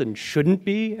called and shouldn't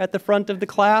be at the front of the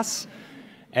class.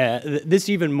 This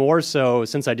even more so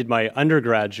since I did my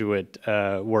undergraduate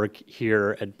work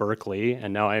here at Berkeley,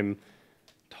 and now I'm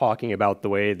talking about the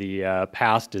way the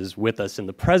past is with us in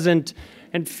the present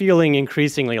and feeling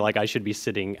increasingly like I should be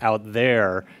sitting out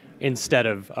there instead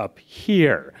of up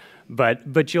here.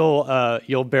 But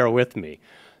you'll bear with me.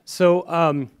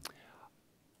 So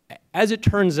as it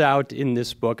turns out in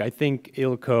this book, I think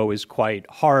Eelco is quite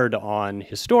hard on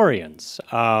historians,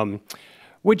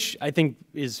 which I think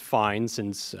is fine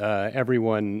since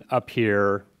everyone up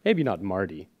here, maybe not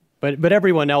Marty, but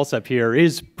everyone else up here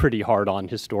is pretty hard on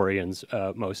historians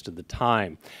most of the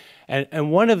time.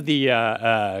 And one of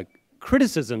the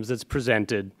criticisms that's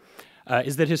presented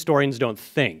is that historians don't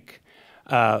think.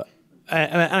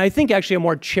 And I think actually a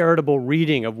more charitable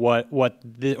reading of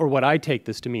what I take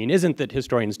this to mean isn't that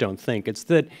historians don't think. It's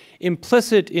that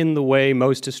implicit in the way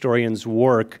most historians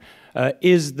work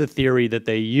is the theory that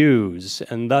they use,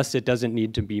 and thus it doesn't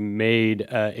need to be made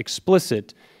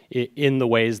explicit in the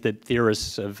ways that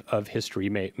theorists of history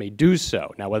may do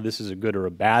so. Now, whether this is a good or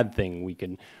a bad thing, we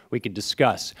can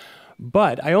discuss.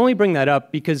 But I only bring that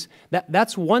up because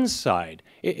that's one side.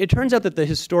 It turns out that the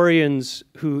historians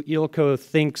who Eelco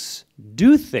thinks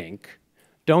do think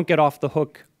don't get off the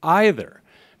hook either.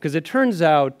 Because it turns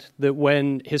out that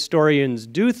when historians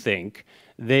do think,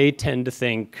 they tend to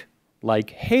think like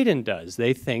Hayden does.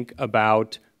 They think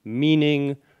about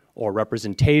meaning or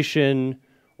representation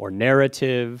or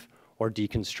narrative or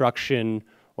deconstruction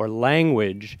or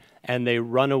language, and they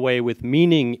run away with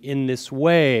meaning in this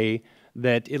way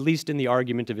that, at least in the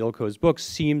argument of Eelco's book,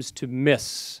 seems to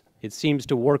miss. It seems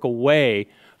to work away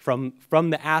from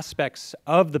the aspects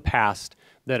of the past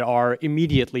that are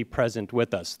immediately present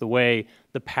with us, the way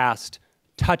the past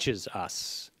touches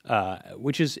us,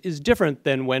 which is different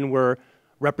than when we're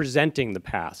representing the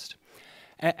past.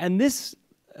 And this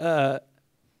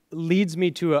leads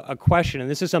me to a question, and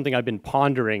this is something I've been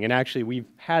pondering, and actually we've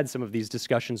had some of these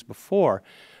discussions before,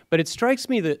 but it strikes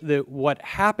me that what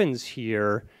happens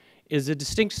here is a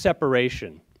distinct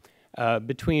separation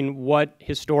between what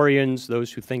historians,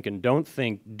 those who think and don't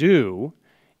think, do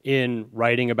in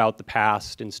writing about the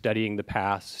past, in studying the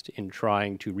past, in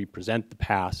trying to represent the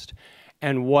past,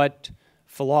 and what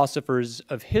philosophers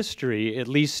of history, at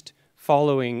least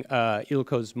following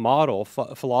Eelco's model,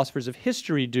 philosophers of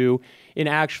history do in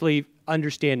actually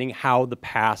understanding how the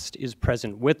past is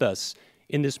present with us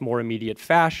in this more immediate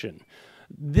fashion.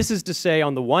 This is to say,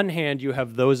 on the one hand, you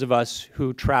have those of us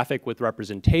who traffic with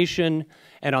representation,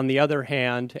 and on the other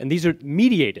hand, and these are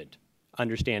mediated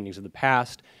understandings of the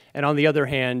past, and on the other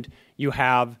hand, you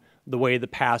have the way the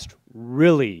past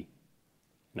really,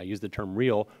 and I use the term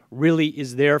real, really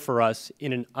is there for us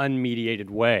in an unmediated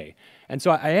way. And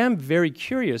so I am very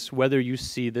curious whether you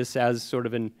see this as sort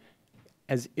of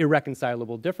as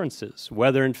irreconcilable differences,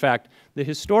 whether in fact the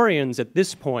historians at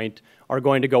this point are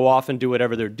going to go off and do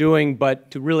whatever they're doing, but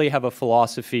to really have a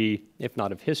philosophy, if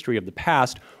not of history of the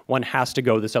past, one has to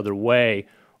go this other way,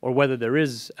 or whether there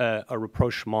is a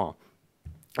rapprochement.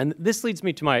 And this leads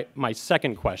me to my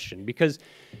second question, because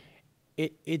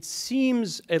it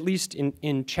seems, at least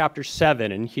in chapter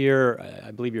 7, and here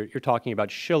I believe you're talking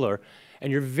about Schiller,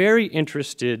 and you're very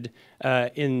interested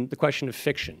in the question of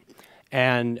fiction.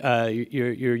 And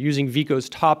you're using Vico's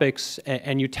topics,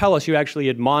 and you tell us, you actually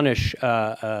admonish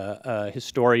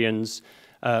historians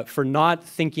for not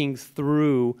thinking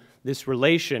through this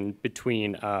relation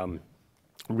between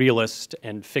realist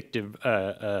and fictive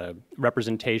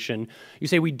representation. You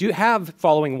say we do have,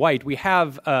 following White, we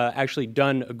have actually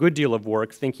done a good deal of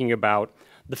work thinking about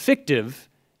the fictive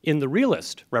in the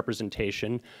realist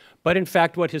representation. But in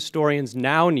fact, what historians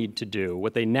now need to do,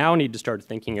 what they now need to start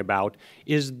thinking about,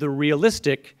 is the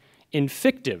realistic in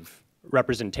fictive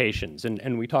representations.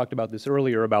 And we talked about this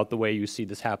earlier, about the way you see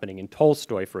this happening in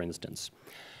Tolstoy, for instance.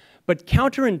 But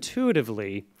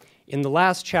counterintuitively, in the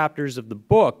last chapters of the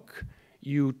book,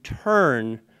 you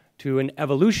turn to an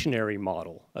evolutionary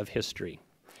model of history.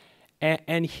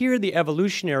 And here the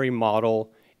evolutionary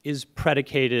model is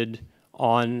predicated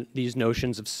on these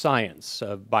notions of science,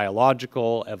 of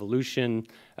biological evolution,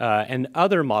 and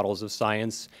other models of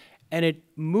science, and it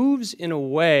moves in a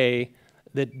way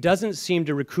that doesn't seem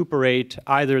to recuperate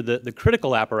either the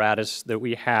critical apparatus that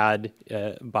we had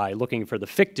by looking for the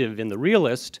fictive in the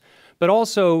realist, but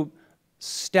also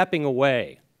stepping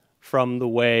away from the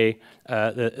way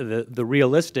the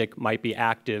realistic might be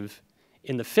active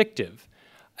in the fictive.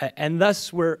 And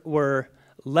thus we're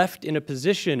left in a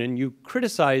position, and you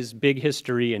criticize big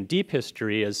history and deep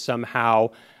history as somehow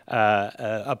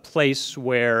a place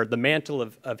where the mantle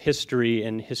of history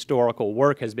and historical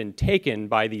work has been taken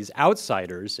by these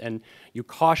outsiders, and you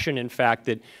caution, in fact,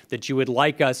 that you would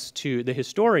like us to, the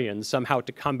historians, somehow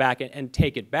to come back and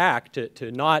take it back,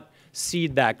 to not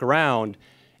cede that ground,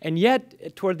 And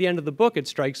yet, toward the end of the book, it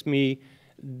strikes me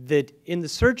that in the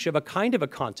search of a kind of a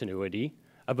continuity,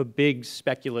 of a big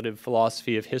speculative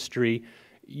philosophy of history,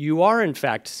 you are in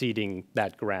fact ceding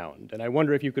that ground. And I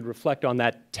wonder if you could reflect on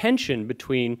that tension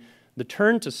between the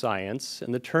turn to science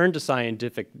and the turn to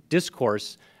scientific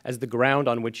discourse as the ground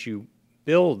on which you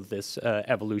build this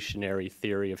evolutionary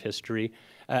theory of history,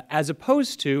 as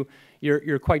opposed to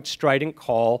your quite strident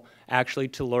call actually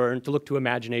to look to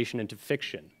imagination and to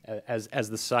fiction as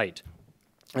the site.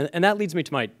 And that leads me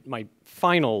to my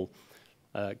final,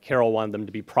 Carol wanted them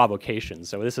to be provocations,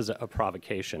 so this is a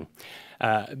provocation.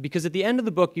 Because at the end of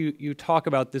the book, you talk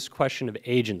about this question of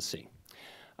agency.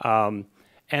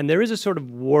 And there is a sort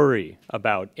of worry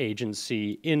about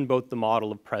agency in both the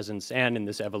model of presence and in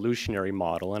this evolutionary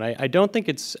model. And I don't think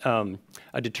it's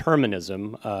a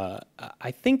determinism.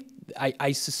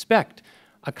 I suspect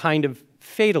a kind of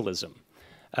fatalism,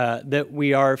 that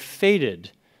we are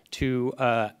fated to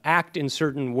act in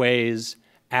certain ways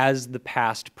as the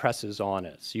past presses on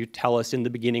us. You tell us in the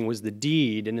beginning was the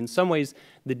deed, and in some ways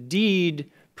the deed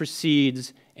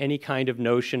precedes any kind of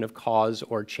notion of cause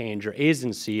or change or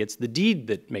agency. It's the deed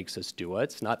that makes us do it.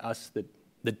 It's not us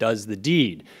that does the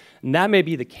deed. And that may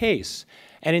be the case.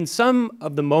 And in some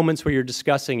of the moments where you're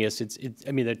discussing this,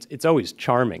 it's always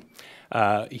charming.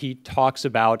 He talks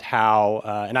about how,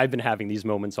 and I've been having these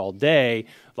moments all day,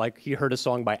 like he heard a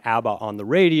song by ABBA on the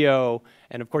radio,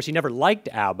 and of course he never liked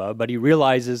ABBA, but he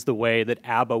realizes the way that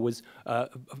ABBA was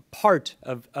part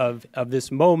of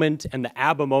this moment, and the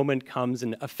ABBA moment comes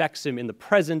and affects him in the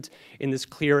present in this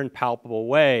clear and palpable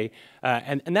way,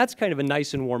 and that's kind of a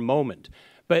nice and warm moment.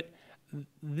 But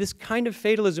this kind of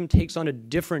fatalism takes on a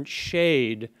different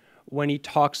shade when he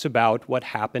talks about what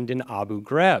happened in Abu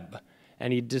Ghraib.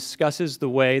 And he discusses the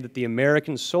way that the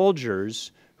American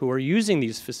soldiers who are using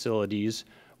these facilities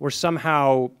were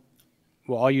somehow,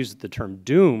 well, I'll use the term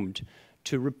doomed,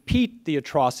 to repeat the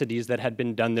atrocities that had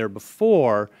been done there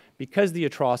before because the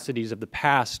atrocities of the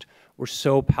past were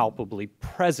so palpably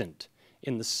present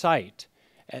in the site.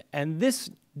 And this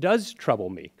does trouble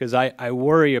me because I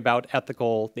worry about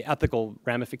the ethical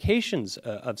ramifications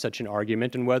of such an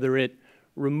argument and whether it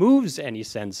removes any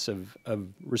sense of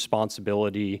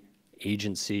responsibility,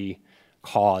 agency,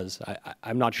 cause.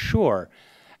 I'm not sure.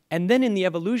 And then in the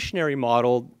evolutionary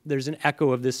model, there's an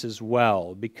echo of this as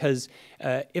well, because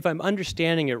if I'm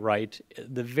understanding it right,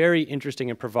 the very interesting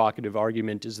and provocative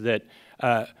argument is that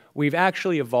we've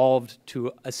actually evolved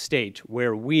to a state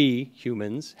where we,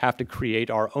 humans, have to create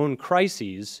our own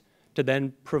crises to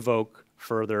then provoke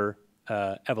further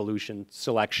evolution,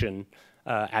 selection,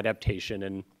 adaptation,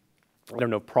 and I don't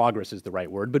know if progress is the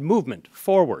right word, but movement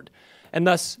forward. And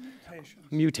thus,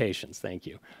 mutations, thank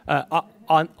you.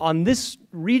 On this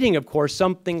reading, of course,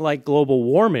 something like global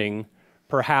warming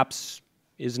perhaps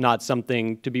is not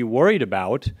something to be worried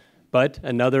about, but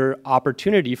another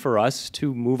opportunity for us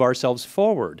to move ourselves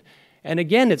forward. And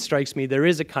again, it strikes me there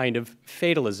is a kind of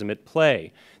fatalism at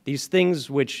play. These things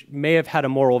which may have had a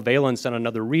moral valence on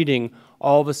another reading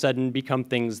all of a sudden become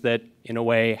things that, in a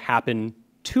way, happen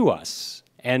to us.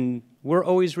 And we're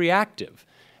always reactive.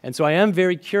 And so I am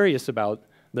very curious about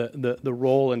the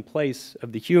role and place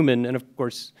of the human, and of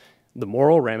course, the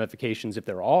moral ramifications, if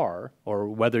there are, or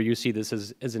whether you see this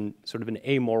as sort of an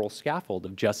amoral scaffold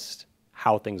of just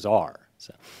how things are.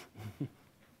 So.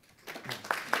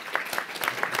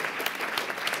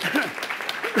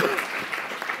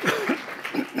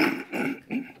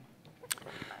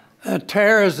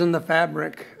 Tears in the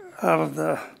fabric of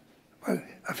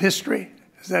history.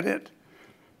 Is that it?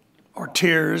 Or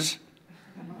tears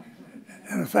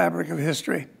in the fabric of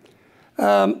history.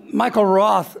 Michael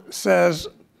Roth says,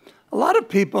 a lot of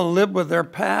people live with their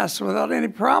past without any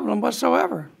problem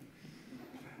whatsoever.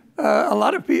 A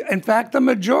lot of people, in fact, the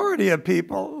majority of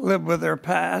people live with their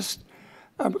past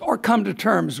or come to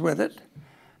terms with it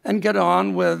and get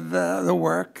on with the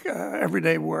work,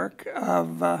 everyday work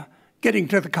of getting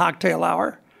to the cocktail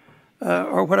hour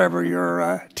or whatever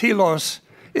your telos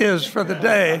is for the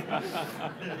day.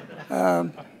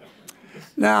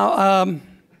 Now,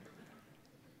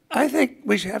 I think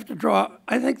we should have to draw,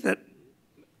 I think that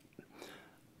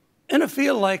in a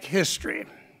field like history,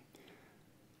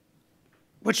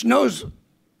 which knows,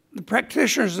 the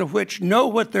practitioners of which know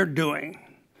what they're doing,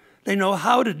 they know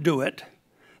how to do it,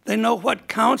 they know what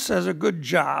counts as a good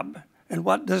job and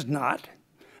what does not.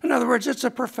 In other words, it's a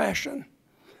profession.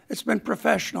 It's been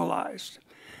professionalized.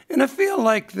 In a field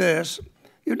like this,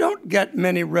 you don't get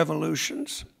many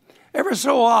revolutions. Ever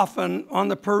so often, on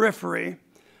the periphery,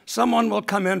 someone will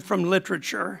come in from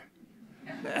literature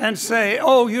and say,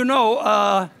 oh, you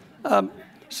know,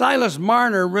 Silas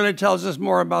Marner really tells us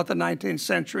more about the 19th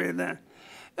century than.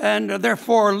 and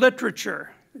therefore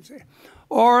literature.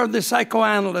 Or the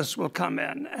psychoanalysts will come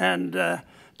in and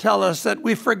tell us that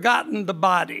we've forgotten the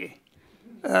body,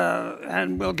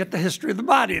 and we'll get the history of the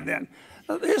body then.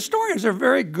 The historians are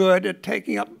very good at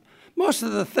taking up most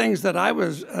of the things that I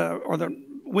was,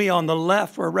 we on the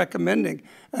left were recommending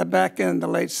back in the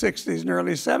late 60s and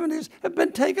early 70s have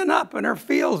been taken up and are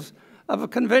fields of a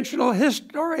conventional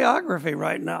historiography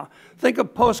right now. Think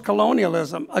of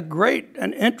post-colonialism, a great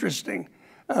and interesting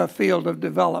field of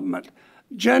development.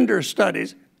 Gender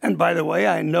studies, and by the way,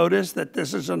 I noticed that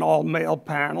this is an all-male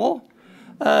panel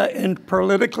in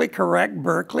politically correct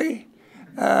Berkeley.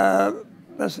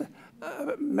 This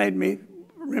made me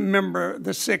remember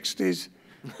the 60s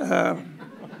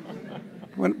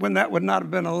when that would not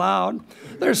have been allowed.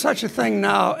 There's such a thing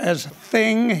now as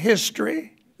thing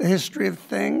history, the history of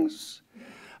things.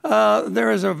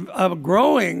 There is a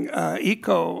growing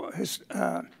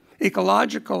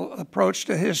ecological approach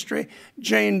to history.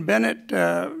 Jane Bennett,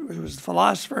 who was a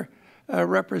philosopher,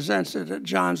 represents it at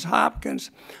Johns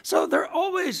Hopkins. So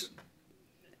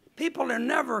people are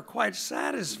never quite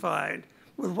satisfied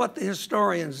with what the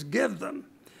historians give them,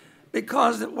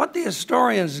 because what the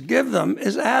historians give them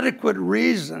is adequate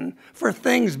reason for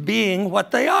things being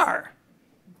what they are.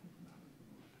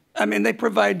 I mean, they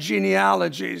provide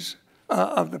genealogies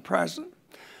of the present.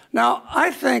 Now,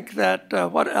 I think that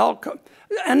what Eelco,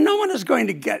 and no one is going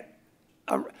to get,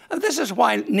 this is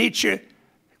why Nietzsche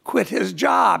quit his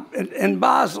job in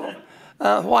Basel,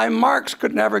 why Marx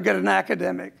could never get an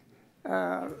academic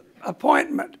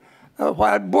appointment,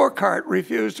 why Burckhardt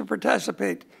refused to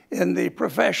participate in the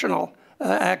professional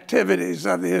activities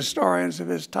of the historians of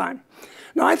his time.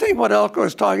 Now, I think what Eelco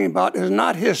is talking about is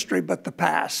not history, but the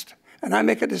past. And I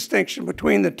make a distinction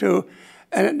between the two,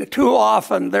 and too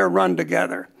often they're run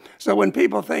together. So when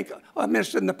people think, oh, I'm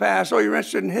interested in the past, oh, you're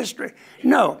interested in history.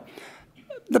 No,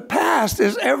 the past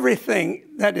is everything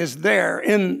that is there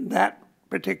in that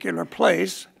particular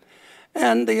place,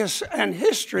 and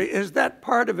history is that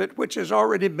part of it which has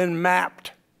already been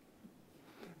mapped.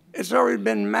 It's already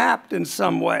been mapped in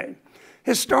some way.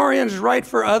 Historians write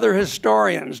for other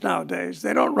historians nowadays.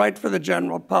 They don't write for the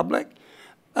general public,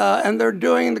 and they're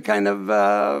doing the kind of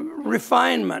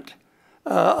refinement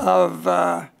of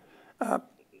a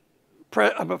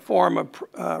form of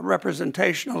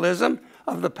representationalism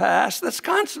of the past that's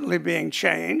constantly being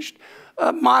changed,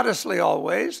 modestly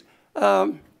always.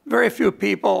 Very few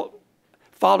people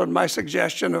followed my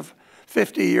suggestion of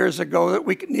 50 years ago that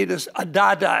we need a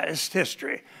Dadaist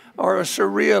history or a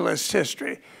surrealist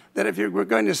history, that if you were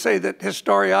going to say that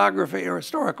historiography or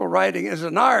historical writing is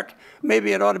an art,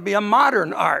 maybe it ought to be a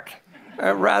modern art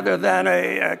rather than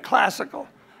a classical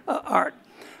art.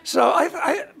 So,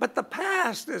 but the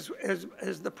past is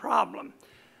the problem.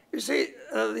 You see,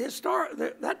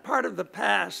 that part of the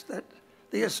past that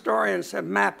the historians have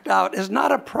mapped out is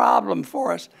not a problem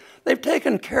for us. They've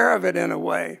taken care of it in a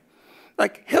way,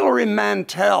 like Hilary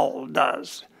Mantel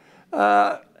does.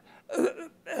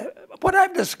 What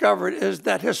I've discovered is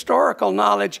that historical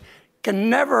knowledge can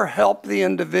never help the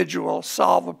individual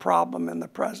solve a problem in the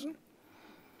present.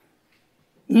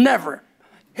 Never.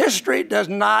 History does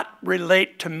not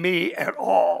relate to me at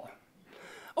all.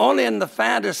 Only in the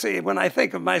fantasy, when I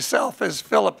think of myself as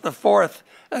Philip IV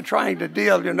trying to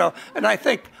deal, and I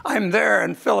think I'm there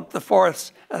in Philip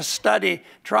IV's study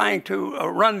trying to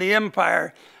run the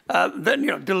empire,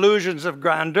 then, delusions of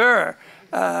grandeur.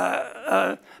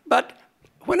 But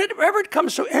whenever it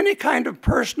comes to any kind of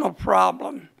personal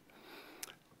problem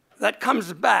that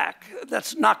comes back,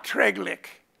 that's nachträglich,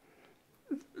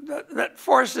 that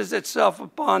forces itself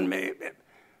upon me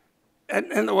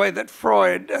in the way that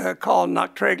Freud called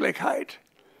Nachträglichkeit,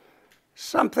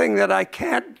 something that I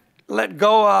can't let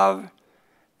go of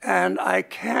and I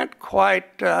can't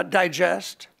quite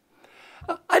digest.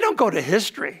 I don't go to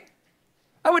history.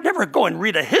 I would never go and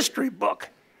read a history book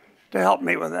to help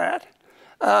me with that.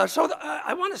 So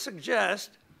I want to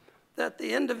suggest that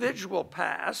the individual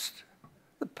past,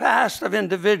 the past of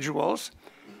individuals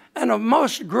and of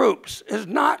most groups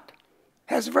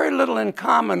has very little in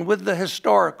common with the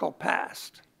historical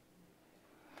past.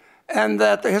 And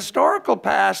that the historical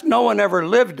past, no one ever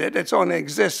lived it. It only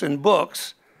exists in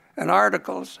books and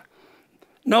articles.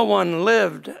 No one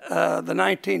lived the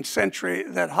 19th century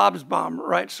that Hobsbawm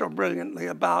writes so brilliantly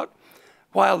about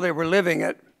while they were living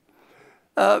it.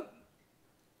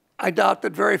 I doubt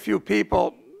that very few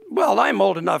people, well, I'm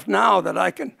old enough now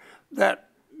that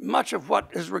much of what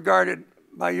is regarded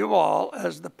by you all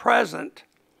as the present,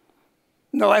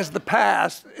 no, as the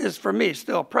past, is for me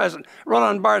still present.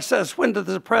 Roland Barthes says, when did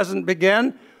the present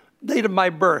begin? Date of my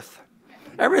birth.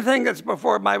 Everything that's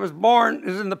before I was born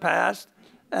is in the past.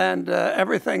 and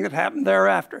everything that happened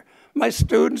thereafter. My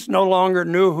students no longer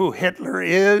knew who Hitler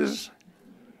is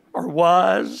or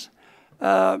was.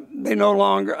 They no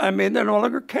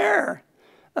longer care.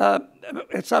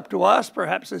 It's up to us,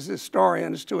 perhaps as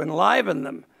historians, to enliven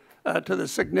them to the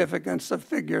significance of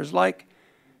figures like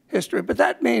history. But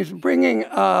that means bringing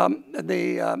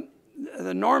the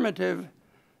normative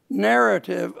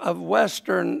narrative of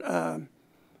Western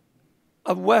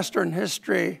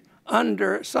history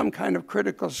under some kind of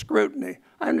critical scrutiny.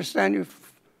 I understand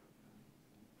you've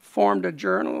formed a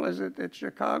journal, is it at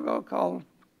Chicago, called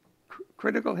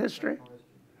Critical History?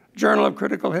 Journal of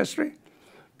Critical History.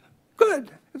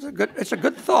 Good. It's a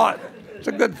good thought. It's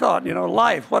a good thought. You know,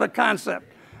 life. What a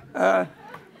concept.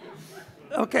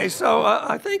 Okay, so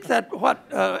I think that what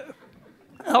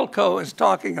Eelco is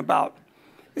talking about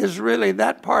is really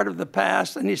that part of the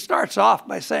past, and he starts off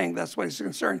by saying that's what he's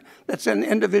concerned. That's in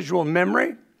individual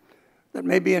memory, that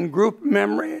may be in group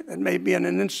memory, that may be in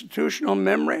an institutional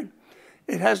memory.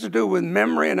 It has to do with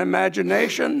memory and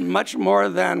imagination much more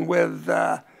than with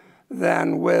our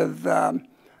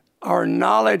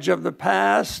knowledge of the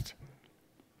past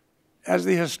as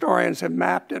the historians have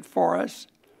mapped it for us.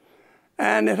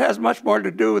 And it has much more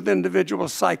to do with individual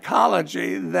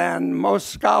psychology than most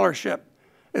scholarship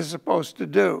is supposed to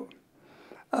do.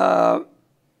 The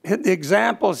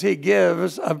examples he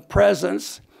gives of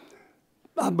presence,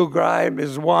 Abu Ghraib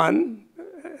is one,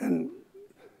 and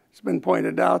it's been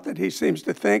pointed out that he seems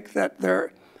to think that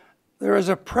there is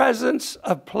a presence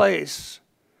of place,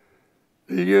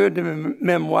 lieu de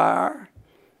mémoire,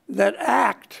 that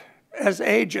act as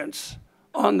agents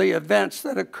on the events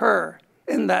that occur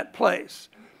in that place,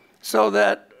 so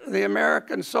that the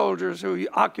American soldiers who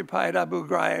occupied Abu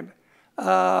Ghraib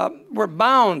were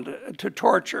bound to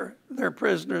torture their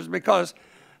prisoners because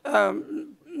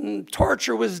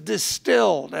torture was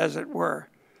distilled, as it were.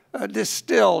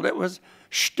 Distilled, it was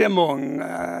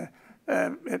Stimmung.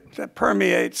 It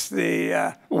permeates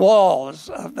the walls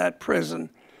of that prison.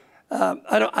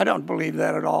 I don't believe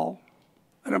that at all.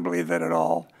 I don't believe that at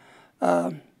all.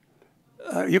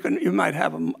 You might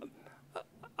have a.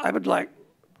 I would like.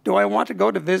 Do I want to go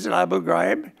to visit Abu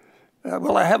Ghraib?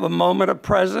 Will I have a moment of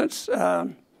presence?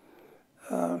 Will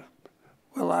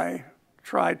I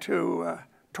try to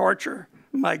torture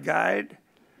my guide?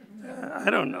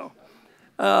 I don't know.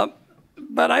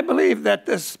 But I believe that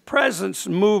this presence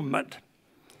movement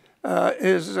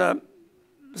is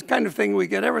this kind of thing we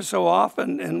get ever so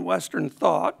often in Western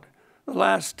thought. The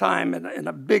last time in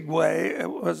a big way, it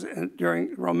was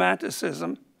during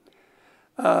Romanticism.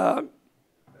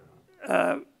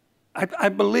 I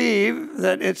believe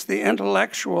that it's the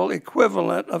intellectual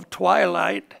equivalent of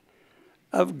Twilight,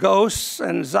 of ghosts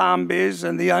and zombies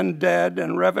and the undead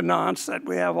and revenants that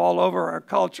we have all over our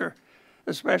culture,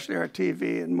 especially our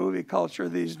TV and movie culture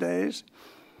these days.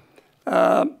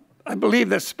 I believe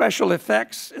that special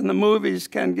effects in the movies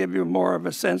can give you more of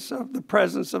a sense of the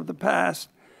presence of the past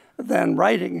than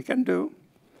writing can do.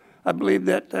 I believe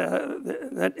that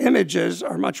that images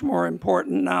are much more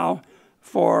important now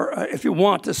for if you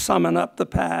want to summon up the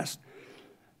past.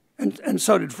 And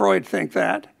so did Freud think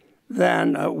that,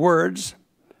 than words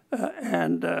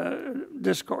and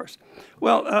discourse.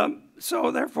 Well,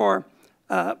 so therefore,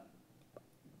 I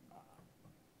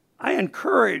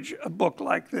encourage a book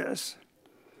like this,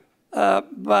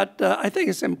 but I think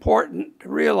it's important to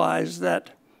realize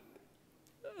that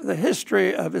the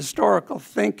history of historical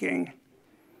thinking,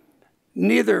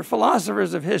 neither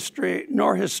philosophers of history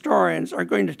nor historians are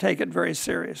going to take it very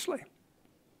seriously.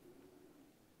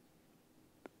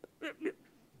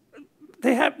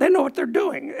 They know what they're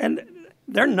doing, and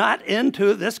they're not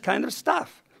into this kind of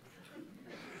stuff.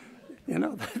 You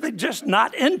know, they're just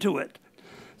not into it.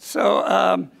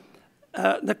 So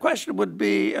the question would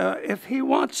be if he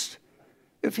wants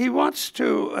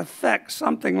to affect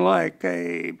something like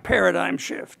a paradigm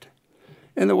shift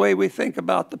in the way we think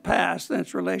about the past and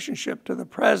its relationship to the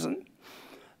present,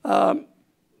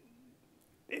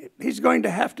 he's going to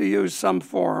have to use some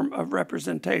form of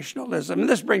representationalism. And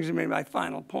this brings me to my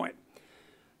final point.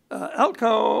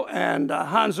 Eelco and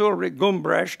Hans Ulrich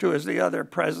Gumbrecht, who is the other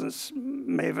presence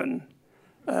maven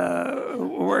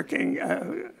working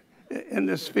in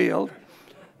this field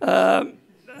down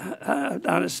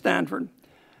at Stanford,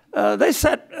 they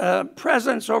set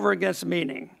presence over against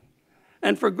meaning.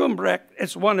 And for Gumbrecht,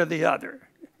 it's one or the other.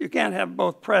 You can't have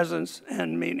both presence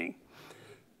and meaning.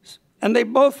 And they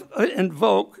both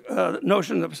invoke the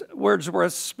notion of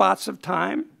Wordsworth's spots of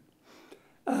time,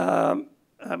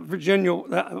 Virginia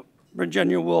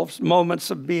Woolf's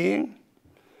moments of being,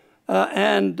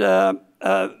 and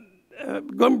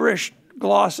Gumbrecht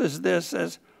glosses this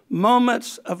as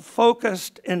moments of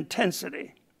focused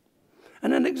intensity.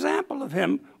 And an example of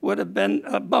him would have been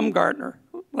Bumgarner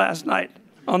last night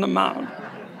on the mound.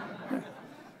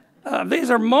 These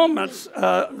are moments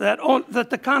that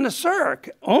the connoisseur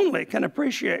only can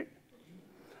appreciate.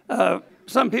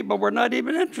 Some people were not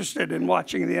even interested in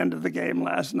watching the end of the game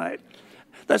last night.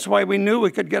 That's why we knew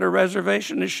we could get a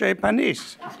reservation to Chez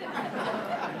Panisse.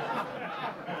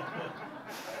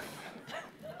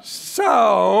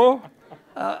 So,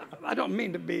 I don't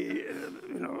mean to be,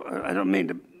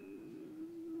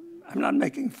 I'm not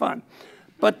making fun.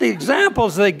 But the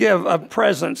examples they give of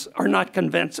presence are not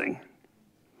convincing.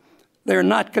 They're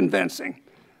not convincing.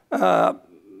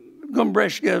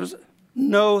 Gumbrich gives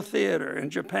no theater in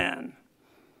Japan.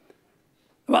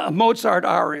 A Mozart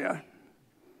aria,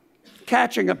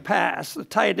 catching a pass, the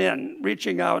tight end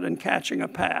reaching out and catching a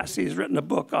pass. He's written a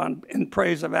book in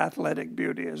praise of athletic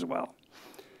beauty as well.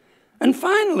 And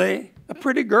finally, a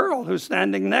pretty girl who's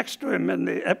standing next to him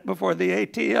before the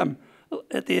ATM,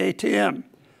 at the ATM.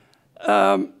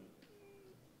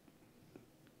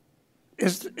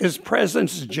 Is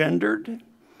presence gendered?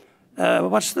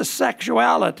 What's the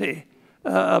sexuality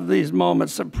of these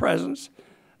moments of presence?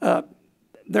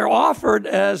 They're offered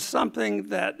as something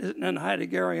that, in a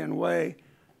Heideggerian way,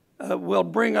 will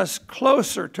bring us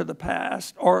closer to the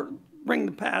past, or bring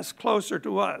the past closer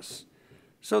to us,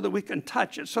 so that we can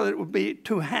touch it, so that it will be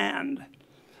to hand.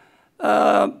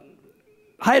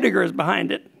 Heidegger is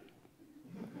behind it.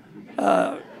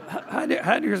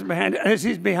 Heidegger's behind it, as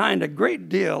he's behind a great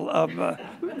deal of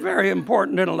very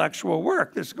important intellectual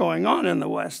work that's going on in the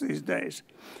West these days.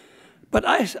 But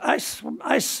I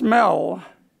smell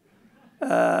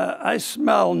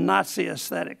Nazi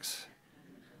aesthetics.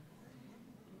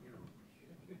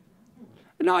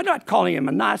 No, I'm not calling him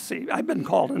a Nazi. I've been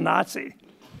called a Nazi,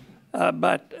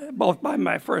 but both by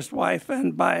my first wife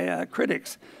and by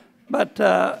critics. But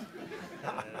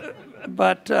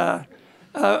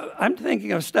I'm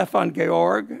thinking of Stefan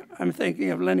Georg. I'm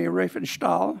thinking of Leni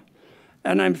Riefenstahl,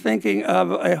 and I'm thinking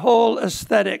of a whole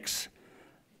aesthetics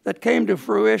that came to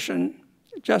fruition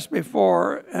just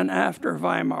before and after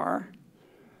Weimar,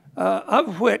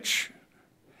 of which,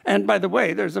 and by the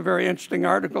way, there's a very interesting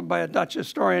article by a Dutch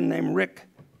historian named Rick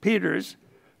Peters,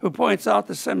 who points out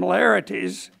the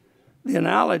similarities, the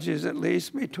analogies at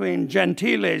least, between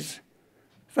Gentile's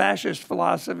fascist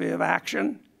philosophy of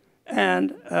action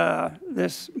and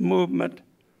this movement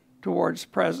towards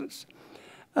presence.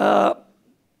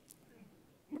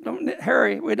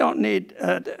 Harry, we don't need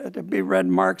to be read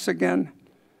Marx again,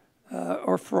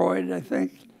 or Freud, I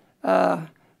think,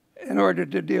 in order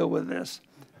to deal with this.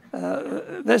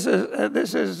 This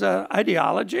is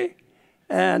ideology,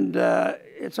 and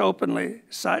it's openly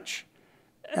such.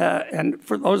 And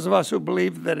for those of us who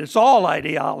believe that it's all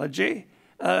ideology,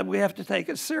 we have to take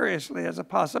it seriously as a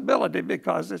possibility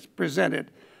because it's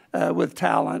presented with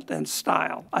talent and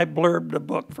style. I blurbed a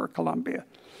book for Columbia,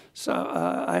 so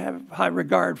I have high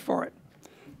regard for it.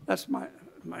 That's my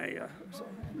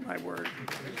word.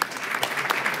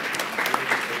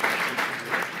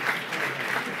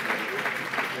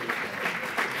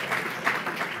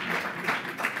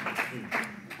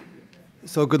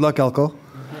 So good luck, Eelco.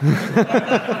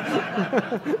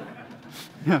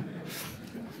 Yeah.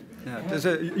 Yeah, there's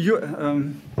a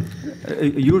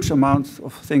huge amount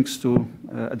of things to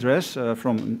address,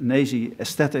 from Nazi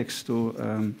aesthetics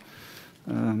to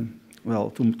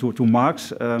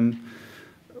Marx.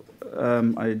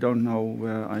 I don't know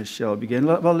where I shall begin.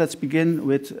 Well, let's begin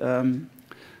with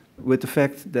the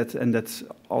fact that, and that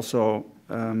also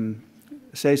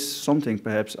says something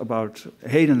perhaps about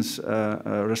Hayden's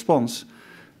response,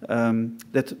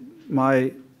 that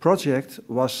my project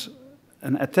was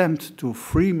an attempt to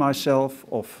free myself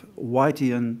of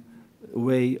Whitean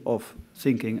way of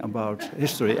thinking about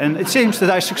history. And it seems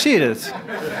that I succeeded,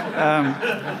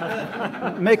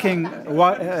 making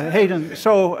Hayden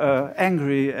so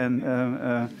angry and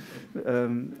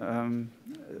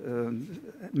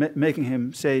making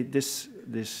him say this.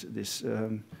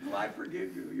 Well, I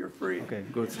forgive you. You're free. Okay,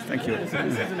 good. Thank you. This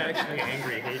isn't actually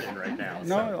angry Hayden right now. No,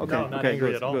 so. okay, No, not okay, angry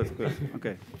good, at all. good.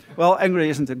 Okay. Well, angry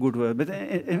isn't a good word, but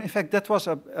in fact, that was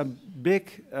a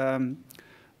big.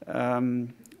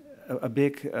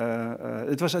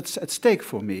 It was at stake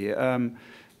for me.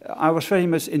 I was very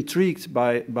much intrigued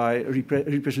by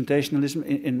representationalism.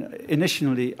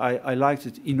 Initially, I liked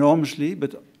it enormously,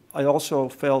 but I also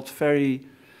felt very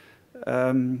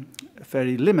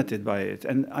limited by it.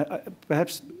 And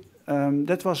perhaps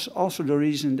that was also the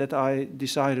reason that I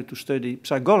decided to study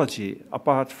psychology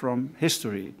apart from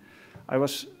history.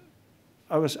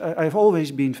 I've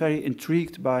always been very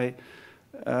intrigued by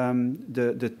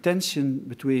the tension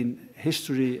between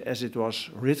history as it was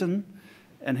written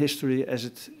and history as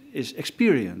it is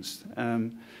experienced.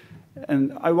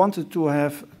 And I wanted to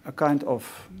have a kind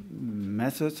of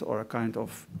method or a kind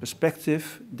of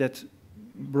perspective that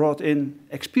brought in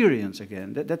experience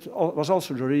again. That was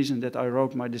also the reason that I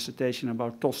wrote my dissertation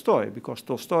about Tolstoy, because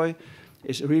Tolstoy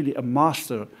is really a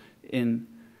master in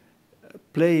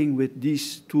playing with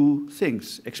these two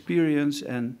things, experience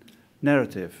and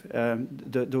narrative.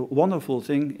 The wonderful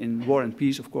thing in War and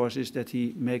Peace, of course, is that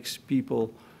he makes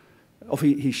people,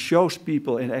 he shows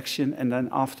people in action, and then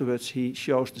afterwards he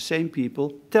shows the same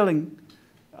people telling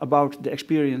about the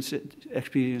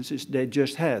experiences they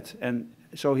just had. And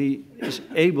so he is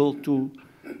able to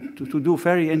do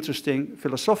very interesting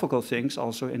philosophical things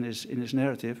also in his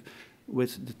narrative,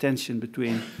 with the tension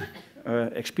between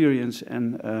experience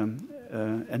and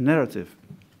narrative.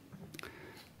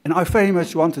 And I very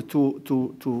much wanted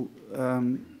to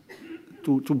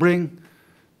bring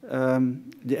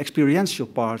the experiential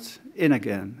part in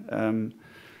again.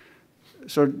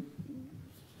 So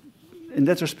in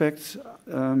that respect,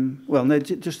 well, no,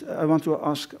 just I want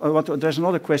to address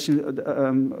another question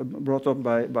brought up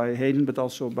by Hayden, but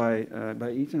also by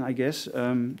Ethan, I guess,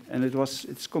 and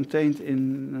it's contained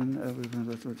in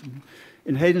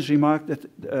Hayden's remark that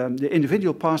the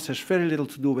individual past has very little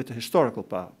to do with the historical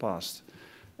past.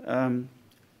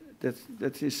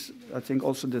 That is, I think,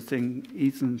 also the thing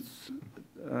Ethan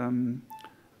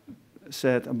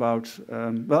said about,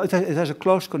 well, it has a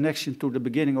close connection to the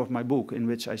beginning of my book, in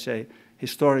which I say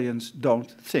historians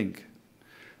don't think,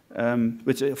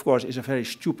 which of course is a very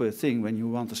stupid thing when you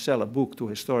want to sell a book to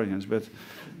historians, but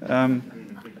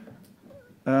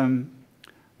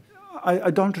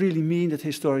I don't really mean that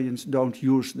historians don't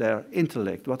use their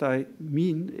intellect. What I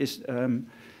mean is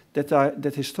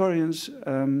that historians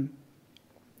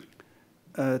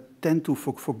tend to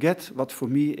forget what for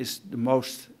me is the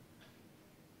most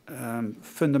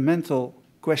fundamental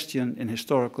question in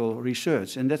historical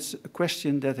research, and that's a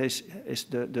question that is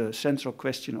the central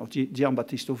question of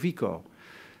Giambattista Vico.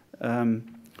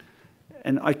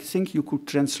 And I think you could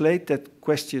translate that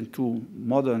question to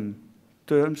modern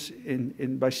terms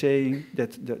by saying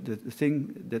that the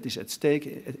thing that is at stake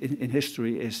in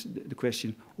history is the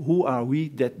question, who are we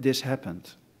that this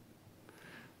happened?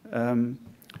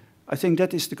 I think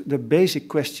that is the basic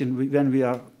question when we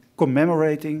are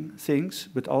commemorating things,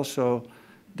 but also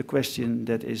the question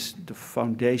that is the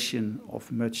foundation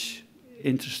of much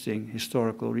interesting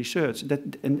historical research.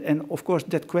 And of course,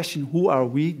 that question, who are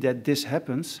we that this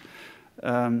happens,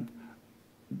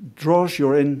 draws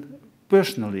you in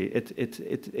personally.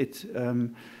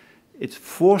 It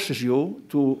forces you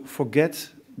to forget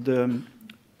the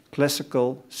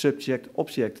classical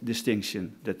subject-object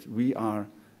distinction that we are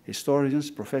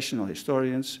historians, professional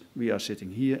historians. We are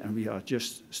sitting here and we are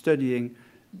just studying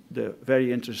the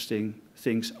very interesting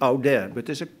things out there. But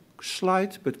there's a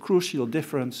slight but crucial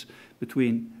difference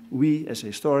between we as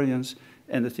historians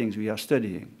and the things we are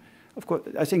studying. Of course,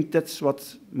 I think that's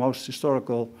what most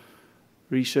historical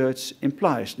research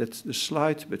implies. That's the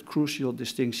slight but crucial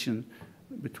distinction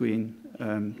between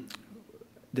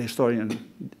the historian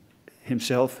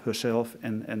himself, herself,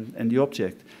 and the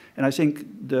object. And I think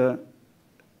the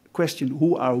question,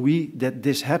 who are we that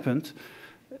this happened,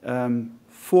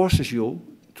 forces you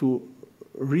to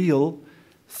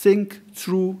think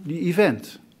through the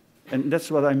event. And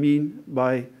that's what I mean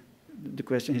by the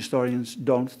question, historians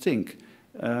don't think.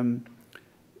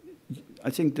 I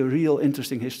think the real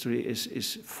interesting history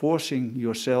is forcing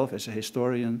yourself as a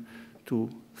historian to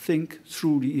think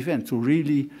through the event, to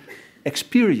really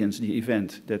experience the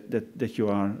event that you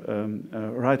are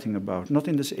writing about. Not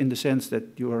in the sense that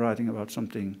you are writing about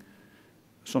something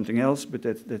else, but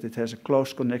that it has a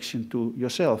close connection to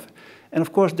yourself. And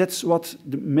of course, that's what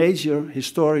the major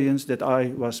historians that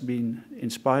I was being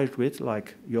inspired with,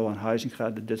 like Johan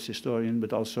Huizinga, the Dutch historian,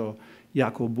 but also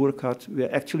Jacob Burckhardt, were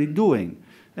actually doing.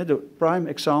 And the prime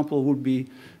example would be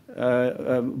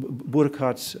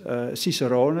Burckhardt's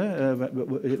Cicerone,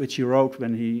 which he wrote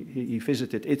when he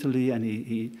visited Italy, and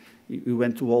he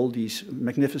went to all these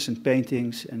magnificent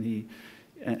paintings, and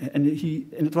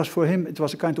it was for him, it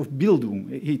was a kind of Bildung.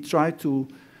 He tried to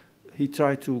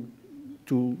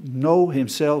know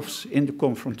himself in the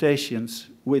confrontations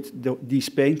with these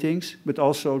paintings, but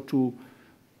also to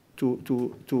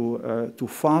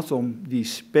fathom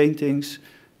these paintings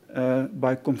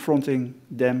by confronting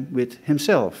them with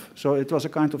himself. So it was a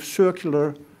kind of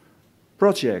circular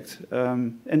project.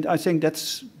 And I think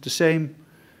that's the same,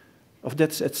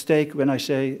 that's at stake when I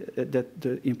say that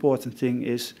the important thing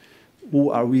is, who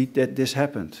are we that this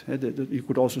happened? You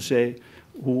could also say,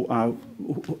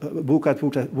 Burckhardt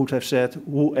would have said,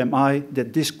 who am I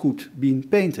that this could be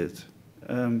painted?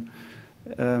 And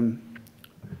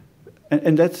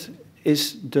that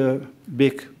is the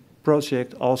big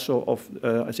project also of,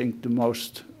 I think, the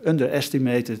most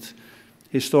underestimated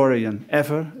historian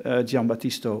ever,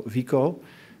 Giambattista Vico,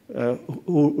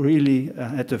 who really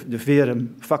had the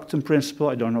verum factum principle.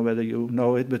 I don't know whether you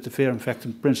know it, but the verum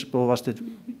factum principle was that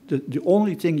the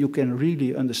only thing you can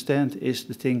really understand is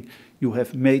the thing you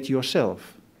have made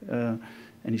yourself. And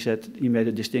he said he made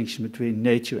a distinction between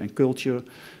nature and culture,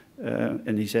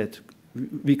 and he said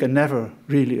we can never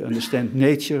really understand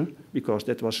nature because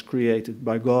that was created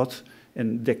by God,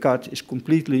 and Descartes is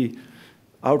completely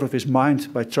out of his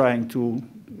mind by trying to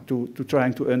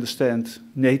understand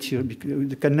nature.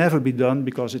 It can never be done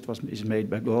because is made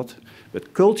by God.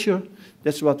 But culture,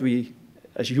 that's what we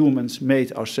as humans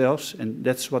made ourselves, and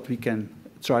that's what we can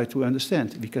try to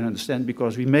understand. We can understand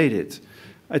because we made it.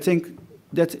 I think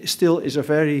that still is a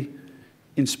very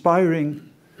inspiring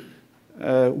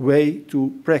way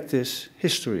to practice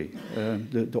history,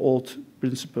 the old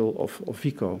principle of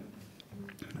Vico.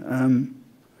 And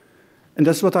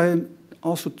that's what I'm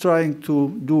also trying to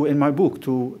do in my book,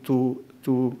 to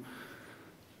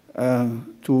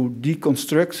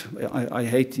deconstruct. I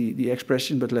hate the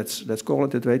expression, but let's call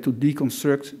it that way. To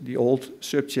deconstruct the old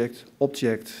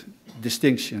subject-object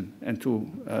distinction and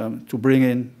to bring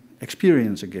in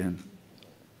experience again.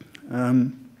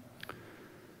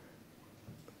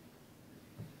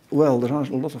 Well, there are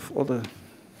a lot of other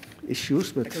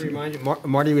issues, but I can remind you,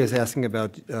 Marty was asking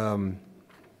about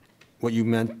what you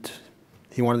meant.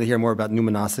 He wanted to hear more about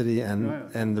numinosity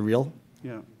and the real.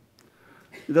 Yeah,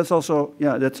 that's also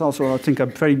I think a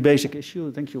very basic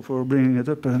issue. Thank you for bringing it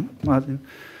up, Martin.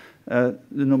 The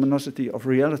numinosity of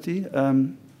reality.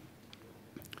 The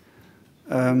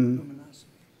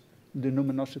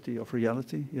numinosity of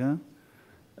reality. Yeah.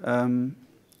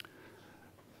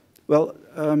 Well,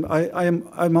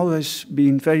 I'm always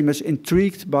been very much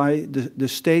intrigued by the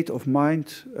state of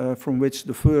mind from which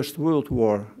the First World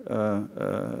War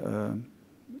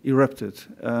erupted.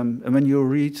 And when you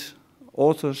read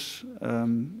authors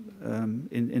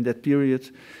in that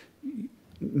period,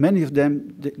 many of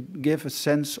them give a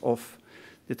sense of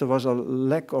that there was a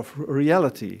lack of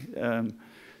reality,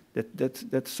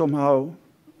 that somehow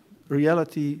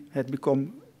reality had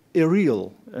become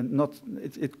irreal and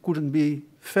it couldn't be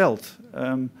felt.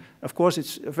 Of course,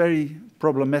 it's a very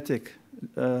problematic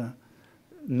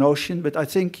notion, but I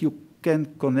think you can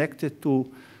connect it to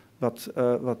what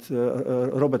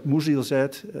Robert Musil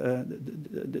said,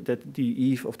 that the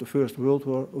eve of the First World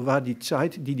War, war die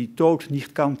Zeit, die Tod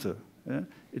nicht kannte.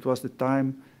 It was the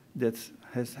time that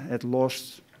had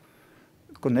lost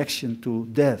connection to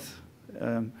death.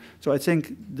 So I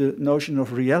think the notion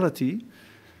of reality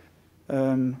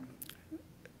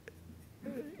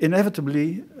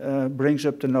inevitably brings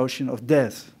up the notion of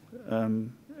death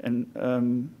and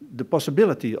the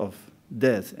possibility of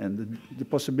death and the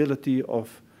possibility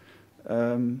of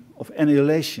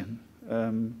annihilation,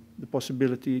 the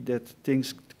possibility that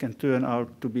things can turn out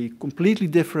to be completely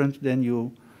different than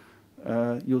you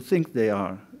think they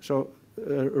are. So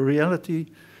reality,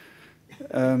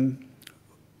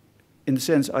 in the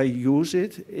sense I use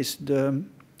it, is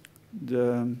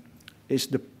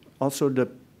also the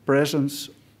presence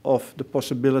of the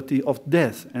possibility of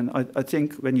death. And I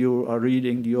think when you are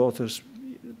reading the authors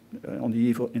on the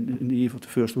eve in the eve of the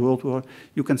First World War,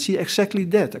 you can see exactly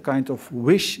that, a kind of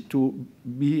wish to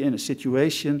be in a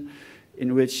situation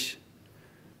in which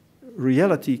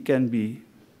reality can be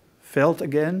felt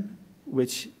again,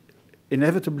 which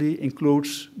inevitably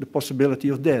includes the possibility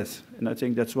of death. And I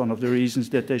think that's one of the reasons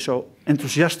that they so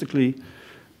enthusiastically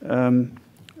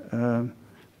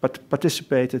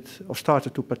participated or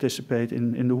started to participate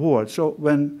in the war. So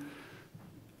when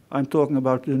I'm talking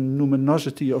about the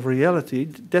numinosity of reality,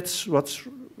 that's what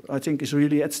I think is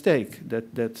really at stake.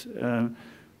 That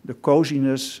the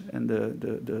coziness and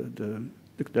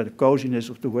the coziness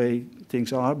of the way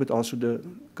things are, but also the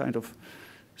kind of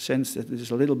sense that it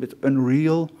is a little bit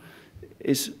unreal,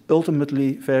 is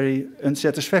ultimately very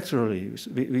unsatisfactory.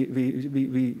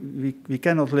 We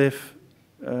cannot live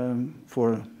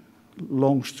for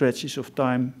long stretches of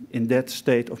time in that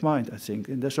state of mind, I think.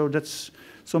 And so that's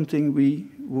something we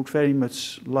would very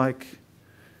much like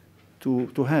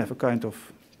to have, a kind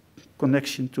of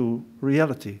connection to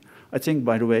reality. I think,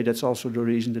 by the way, that's also the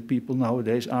reason that people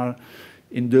nowadays are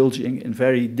indulging in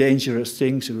very dangerous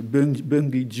things,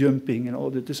 bungee jumping and all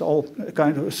that. It's all a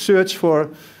kind of a search for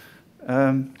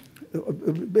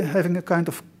having a kind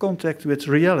of contact with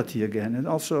reality again, and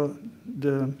also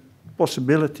the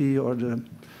possibility or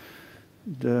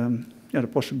the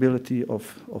possibility of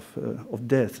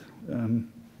death.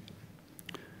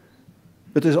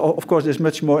 But of course, there's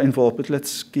much more involved. But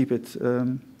let's keep it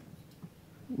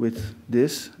with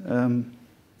this.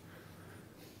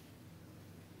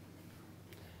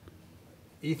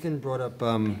 Ethan brought up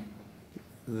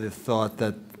the thought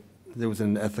that there was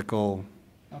an ethical.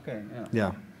 Okay.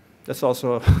 Yeah. That's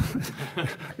also.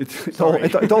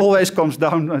 it always comes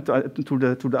down to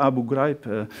the Abu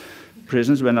Ghraib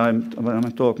prisons when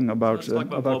I'm talking about. Let's talk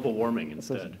about global warming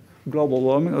instead. Global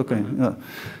warming. Okay. Yeah.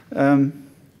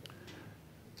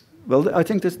 Well, I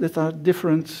think that are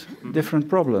different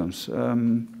problems.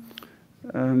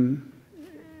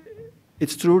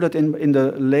 It's true that in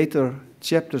the later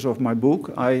chapters of my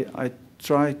book, I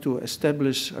try to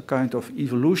establish a kind of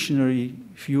evolutionary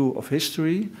view of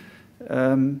history,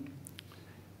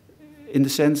 in the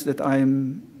sense that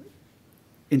I'm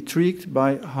intrigued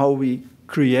by how we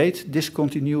create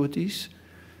discontinuities.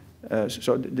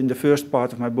 So in the first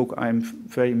part of my book, I'm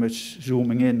very much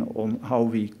zooming in on how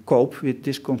we cope with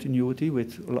discontinuity,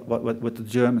 with what the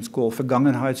Germans call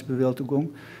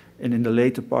Vergangenheitsbewältigung. And in the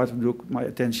later part of the book, my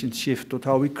attention shifts to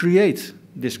how we create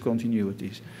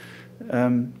discontinuities.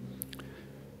 And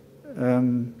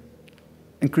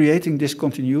creating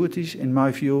discontinuities, in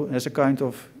my view, has a kind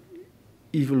of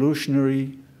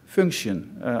evolutionary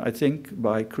function. I think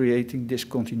by creating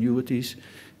discontinuities,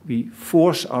 we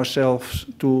force ourselves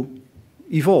to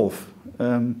evolve.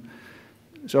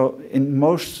 So in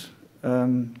most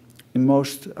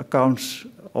accounts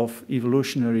of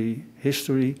evolutionary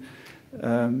history,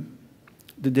 the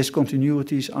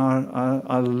discontinuities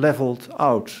are leveled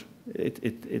out.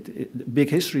 Big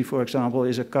history, for example,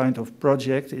 is a kind of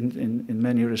project in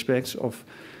many respects of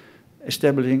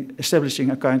establishing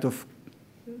a kind of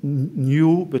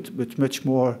new but much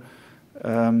more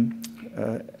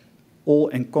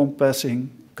all-encompassing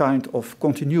kind of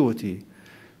continuity.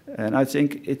 And I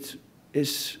think it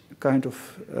is kind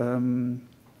of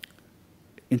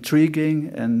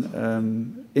intriguing and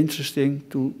interesting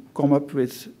to come up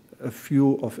with a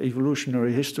view of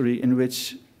evolutionary history in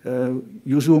which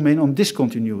you zoom in on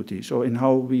discontinuity. So in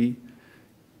how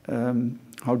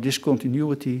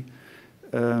discontinuity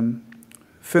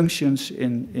functions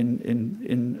in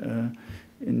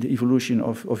the evolution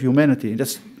of humanity.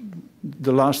 That's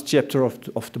the last chapter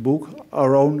of the book,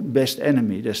 Our Own Best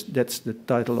Enemy. That's the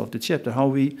title of the chapter. How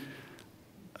we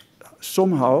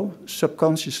somehow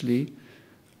subconsciously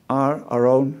are our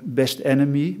own best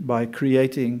enemy by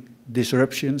creating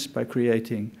disruptions, by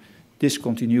creating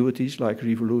discontinuities like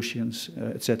revolutions,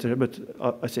 etc. But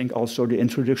I think also the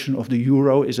introduction of the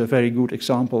euro is a very good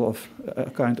example of a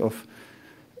kind of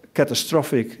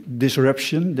catastrophic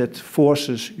disruption that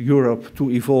forces Europe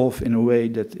to evolve in a way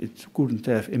that it couldn't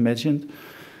have imagined.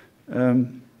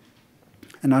 And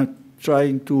I'm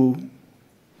trying to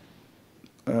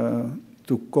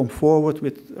come forward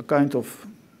with a kind of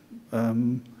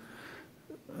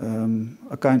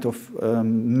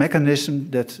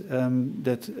mechanism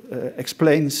that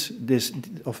explains this,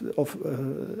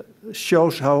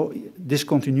 shows how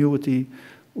discontinuity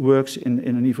works in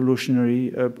an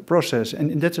evolutionary process.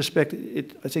 And in that respect,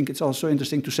 I think it's also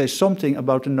interesting to say something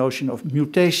about the notion of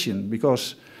mutation,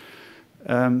 because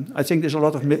I think there's a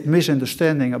lot of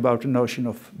misunderstanding about the notion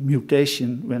of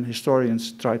mutation when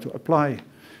historians try to apply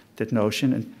that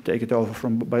notion and take it over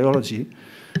from biology.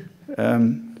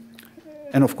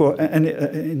 And of course,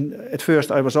 at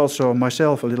first I was also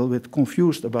myself a little bit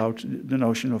confused about the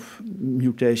notion of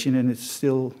mutation, and it's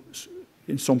still,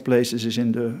 in some places, is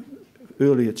in the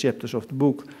earlier chapters of the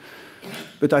book.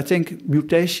 But I think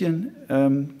mutation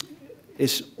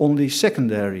is only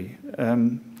secondary.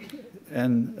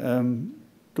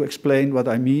 To explain what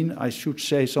I mean, I should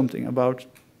say something about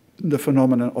the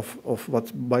phenomenon of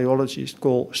what biologists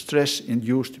call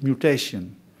stress-induced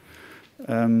mutation.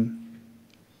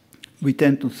 We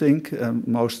tend to think,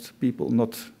 most people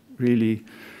not really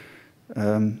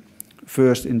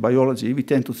versed in biology, we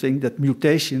tend to think that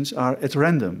mutations are at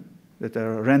random, that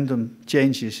there are random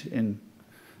changes in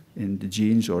the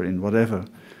genes or in whatever.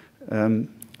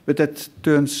 But that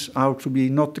turns out to be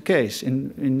not the case.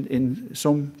 In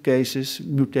some cases,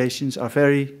 mutations are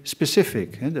very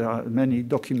specific. There are many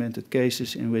documented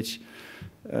cases in which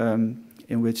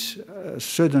a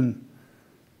sudden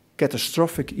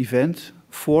catastrophic event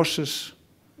forces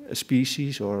a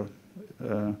species or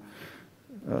a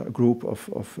group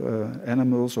of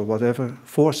animals or whatever,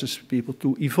 forces people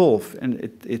to evolve. And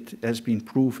it has been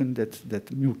proven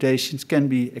that mutations can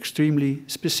be extremely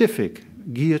specific,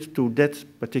 geared to that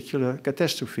particular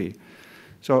catastrophe.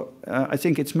 So I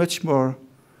think it's much more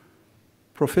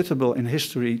profitable in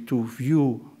history to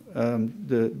view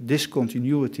the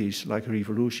discontinuities like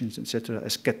revolutions, etc.,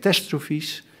 as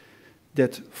catastrophes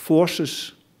that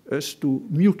forces us to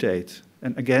mutate.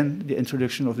 And again, the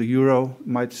introduction of the euro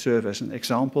might serve as an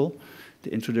example.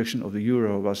 The introduction of the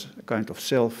euro was a kind of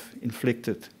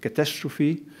self-inflicted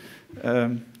catastrophe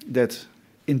that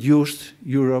induced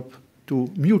Europe to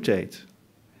mutate.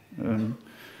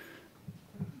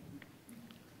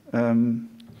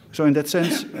 So in that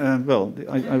sense, well,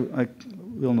 I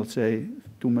will not say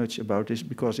too much about this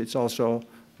because it's also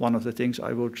one of the things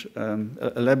I would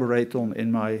elaborate on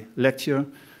in my lecture,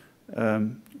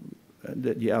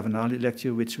 the Avenali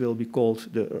lecture, which will be called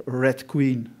the Red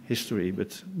Queen history,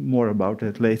 but more about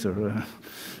that later.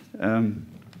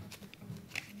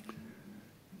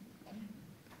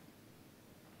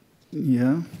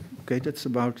 Yeah, okay, that's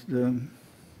about the...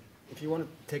 If you want to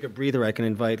take a breather, I can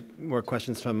invite more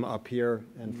questions from up here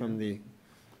and from the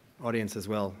audience as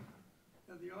well.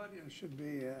 The audience should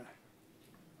be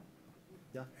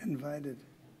invited.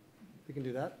 We can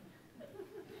do that.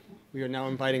 We are now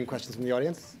inviting questions from the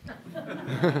audience.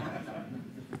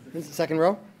 This is the second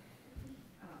row.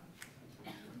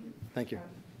 Thank you.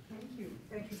 Thank you.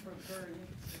 Thank you for a very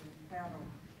interesting panel.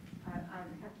 I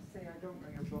have to say I don't know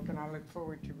your book, and I look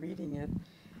forward to reading it.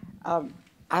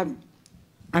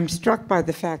 I'm struck by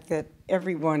the fact that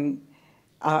everyone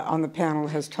on the panel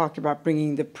has talked about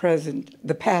bringing the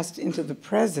past into the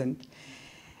present.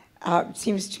 It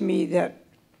seems to me that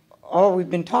all we've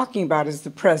been talking about is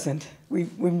the present.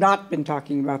 We've not been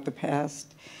talking about the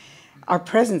past. Our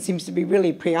present seems to be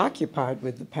really preoccupied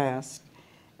with the past.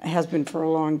 It has been for a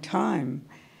long time.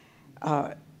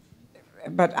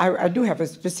 But I do have a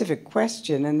specific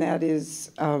question, and that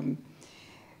is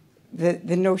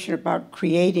the notion about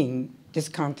creating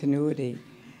discontinuity.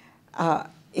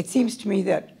 It seems to me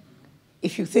that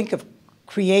if you think of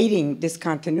creating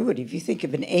discontinuity, if you think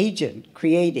of an agent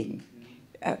creating,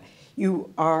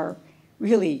 you are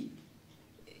really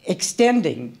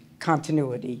extending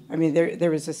continuity. I mean,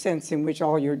 there is a sense in which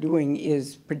all you're doing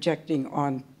is projecting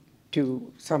on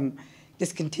to some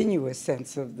discontinuous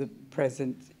sense of the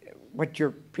present, what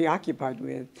you're preoccupied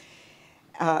with.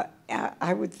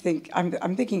 I would think,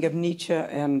 I'm thinking of Nietzsche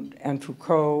and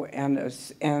Foucault and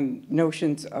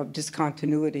notions of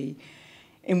discontinuity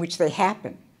in which they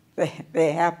happen.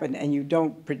 They happen and you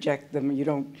don't project them, you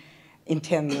don't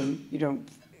intend them, you don't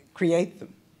create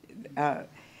them.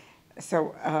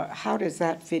 So how does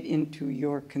that fit into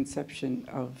your conception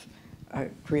of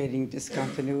creating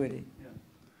discontinuity?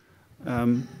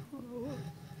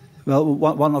 Well,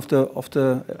 one of the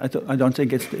I don't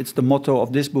think it's the motto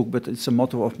of this book, but it's a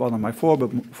motto of one of my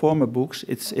former books.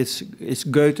 It's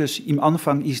Goethe's "Im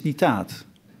Anfang ist die Tat."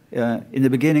 In the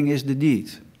beginning is the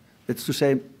deed. That's to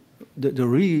say, the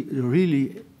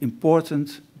really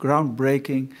important,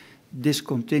 groundbreaking,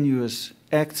 discontinuous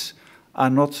acts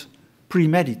are not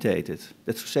premeditated.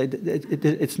 That's to say,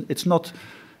 it's not.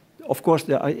 Of course,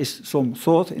 there is some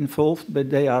thought involved, but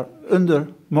they are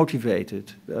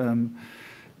under-motivated. And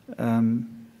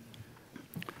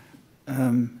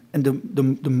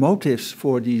the motives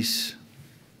for these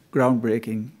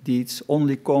groundbreaking deeds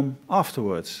only come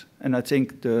afterwards. And I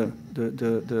think the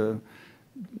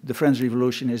French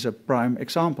Revolution is a prime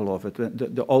example of it.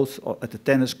 The oath at the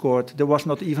tennis court, there was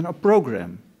not even a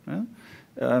program.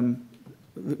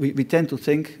 We tend to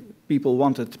think people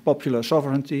wanted popular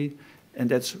sovereignty, and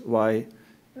that's why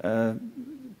the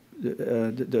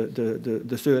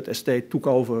Third Estate took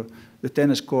over the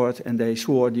tennis court and they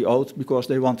swore the oath because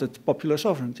they wanted popular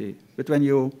sovereignty. But when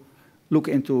you look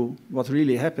into what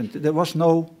really happened, there was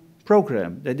no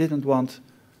program. They didn't want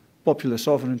popular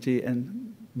sovereignty,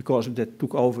 and because of that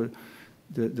took over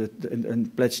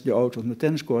and pledged the oath on the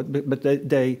tennis court. But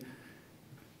they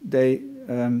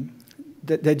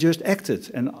just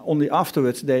acted, and only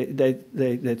afterwards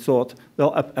they thought,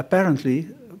 well, apparently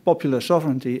popular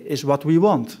sovereignty is what we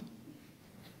want.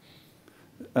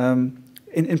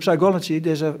 In psychology,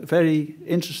 there's a very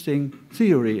interesting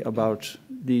theory about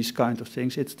these kind of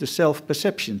things. It's the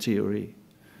self-perception theory,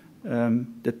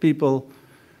 that people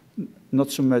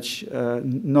not so much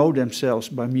know themselves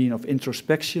by means of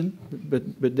introspection,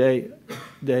 but they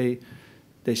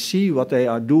see what they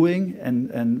are doing,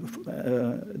 and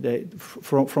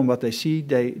from what they see,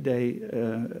 they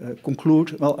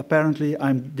conclude, well, apparently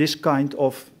I'm this kind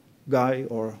of guy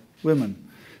or woman.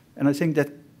 And I think that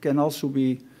can also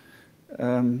be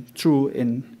true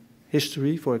in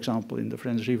history, for example, in the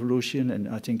French Revolution, and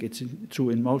I think it's true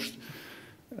in most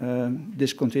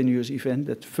discontinuous events,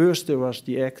 that first there was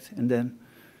the act, and then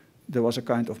there was a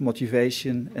kind of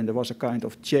motivation, and there was a kind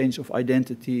of change of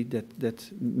identity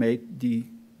that made the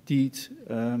deed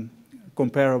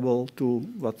comparable to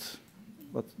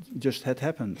what just had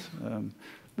happened.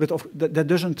 But that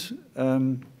doesn't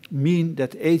mean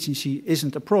that agency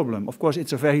isn't a problem. Of course,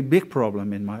 it's a very big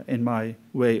problem in my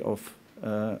way of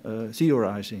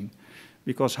theorizing,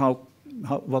 because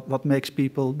what makes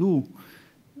people do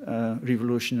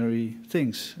revolutionary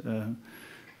things?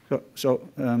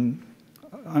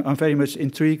 I'm very much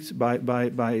intrigued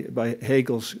by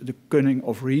Hegel's The Cunning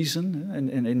of Reason,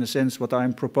 and in a sense what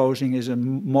I'm proposing is a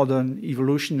modern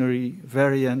evolutionary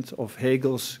variant of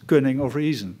Hegel's Cunning of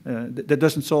Reason. That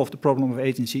doesn't solve the problem of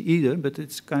agency either, but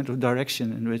it's kind of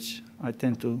direction in which I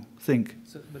tend to think.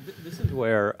 So, but this is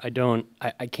where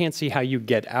I can't see how you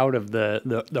get out of the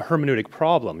hermeneutic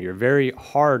problem. You're very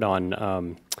hard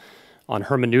on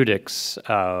hermeneutics,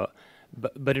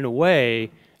 but in a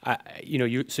way,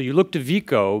 so you look to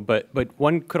Vico, but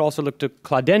one could also look to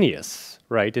Claudenius,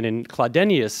 right? And in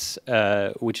Claudenius,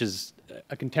 which is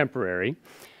a contemporary,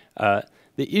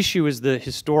 the issue is the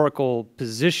historical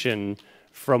position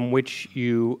from which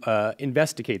you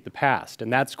investigate the past,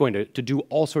 and that's going to do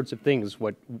all sorts of things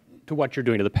to what you're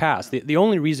doing to the past. The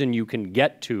only reason you can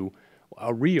get to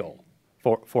a real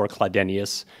for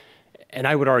Claudenius, and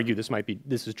I would argue this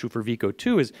is true for Vico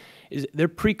too, is they're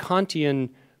pre-Kantian,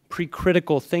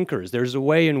 pre-critical thinkers. There's a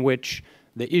way in which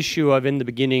the issue of in the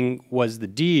beginning was the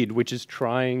deed, which is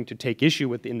trying to take issue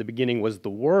with in the beginning was the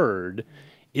word,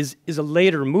 is a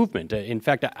later movement. In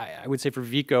fact, I would say for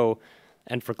Vico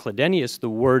and for Claudenius, the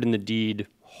word and the deed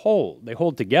hold. They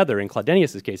hold together. In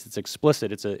Claudenius' case, it's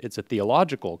explicit. It's a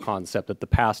theological concept that the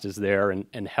past is there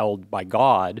and held by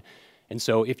God. And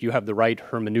so if you have the right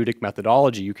hermeneutic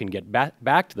methodology, you can get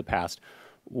back to the past.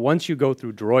 Once you go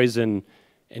through Droysen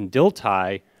and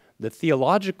Dilthey, the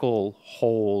theological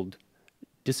hold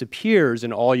disappears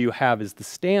and all you have is the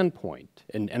standpoint.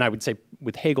 And I would say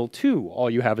with Hegel too,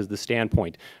 all you have is the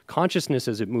standpoint. Consciousness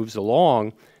as it moves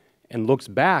along and looks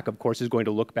back, of course, is going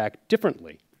to look back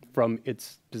differently from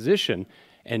its position.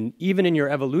 And even in your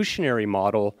evolutionary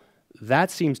model, that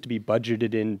seems to be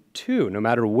budgeted in too. No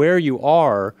matter where you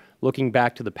are looking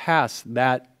back to the past,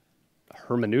 that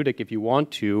hermeneutic, if you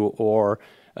want to, or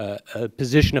a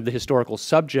position of the historical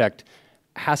subject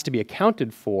has to be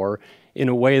accounted for in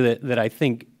a way that I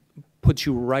think puts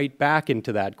you right back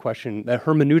into that question, that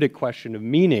hermeneutic question of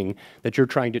meaning that you're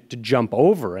trying to jump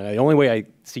over. And the only way I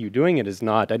see you doing it is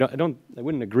not, I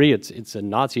wouldn't agree it's a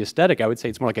Nazi aesthetic. I would say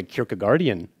it's more like a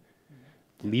Kierkegaardian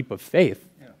leap of faith.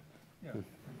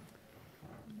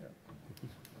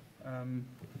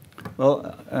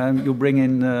 Well, you bring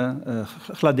in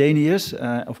Gladenius,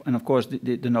 and of course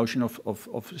the notion of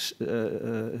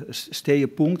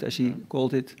steepunct, as he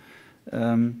called it,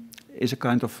 is a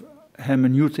kind of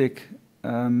hermeneutic,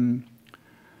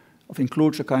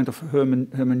 includes a kind of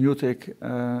hermeneutic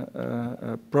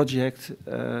project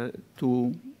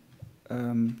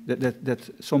that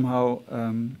somehow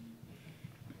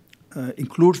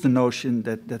includes the notion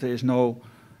that there is no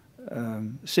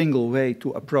single way to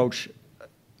approach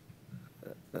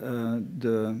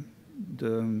the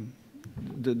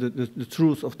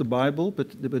truth of the Bible,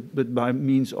 but by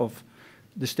means of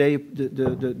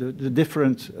the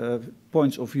different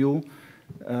points of view,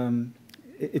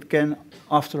 it can,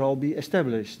 after all, be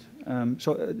established.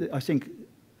 So I think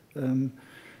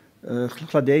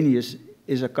Gladenius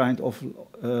is a kind of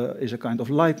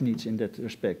Leibniz in that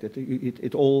respect. That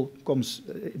it all comes,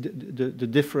 the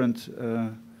different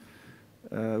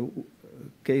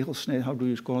kegelsnede, how do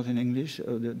you call it in English?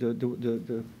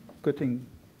 The cutting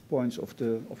points of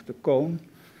the cone.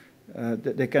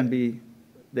 They can be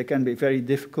very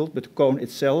difficult, but the cone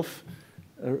itself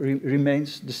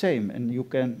remains the same, and you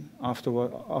can after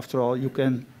all you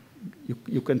can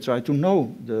try to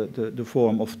know the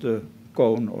form of the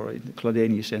cone, or in the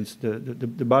Gladenius sense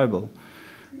the Bible,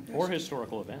 or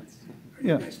historical events. Are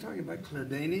you guys talking about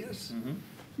Gladenius? Mm-hmm.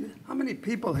 How many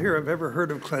people here have ever heard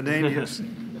of Gladenius?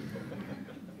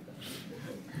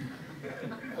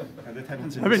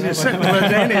 I mean, you said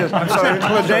Gladenius. I'm sorry,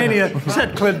 Gladenius. You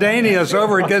said Gladenius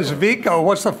over against Vico.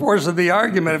 What's the force of the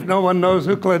argument if no one knows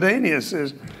who Gladenius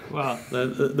is? Well,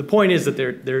 the point is that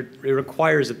it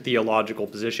requires a theological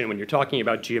position. When you're talking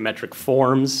about geometric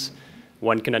forms,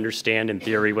 one can understand in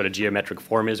theory what a geometric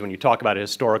form is. When you talk about a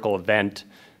historical event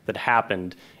that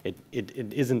happened,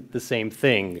 it isn't the same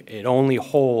thing. It only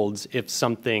holds if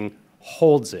something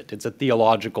holds it. It's a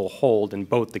theological hold in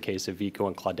both the case of Vico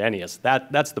and Gladenius.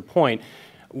 That's the point.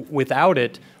 Without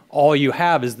it, all you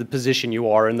have is the position you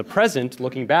are in the present,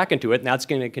 looking back into it, and that's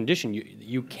going to condition you.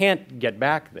 You can't get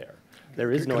back there.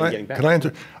 There is no way getting back. Can I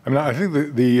answer? I mean, I think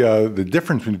the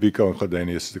difference between Vico and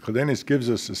Gladenius, the Gladenius gives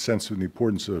us a sense of the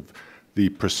importance of the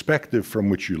perspective from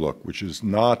which you look, which is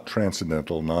not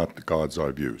transcendental, not God's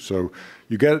eye view. So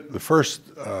you get the first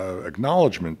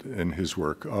acknowledgement in his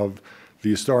work of the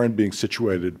historian being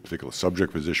situated, particular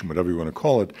subject position, whatever you want to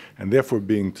call it, and therefore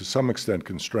being to some extent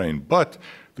constrained. But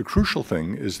the crucial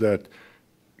thing is that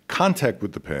contact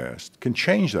with the past can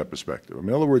change that perspective. I mean,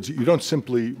 in other words, you don't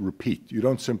simply repeat, you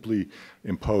don't simply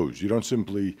impose, you don't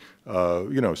simply,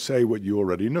 say what you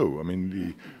already knew. I mean,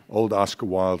 the old Oscar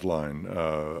Wilde line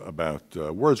about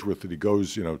Wordsworth, that he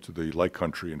goes, to the Lake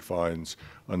Country and finds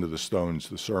under the stones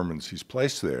the sermons he's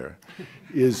placed there,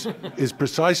 is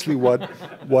precisely what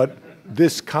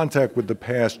this contact with the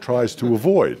past tries to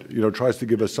avoid, tries to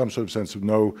give us some sort of sense of,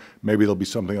 no, maybe there'll be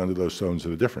something under those stones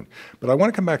that are different. But I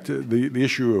want to come back to the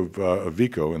issue of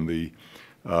Vico and the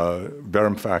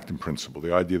verum factum principle,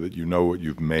 the idea that you know what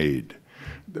you've made.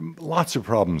 There are lots of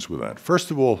problems with that. First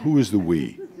of all, who is the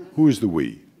we? Who is the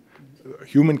we?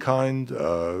 Humankind,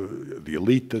 the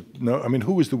elite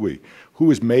who is the we? Who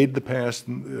has made the past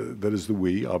that is the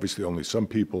we? Obviously, only some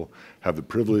people have the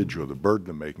privilege or the burden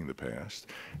of making the past.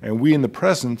 And we in the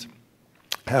present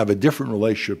have a different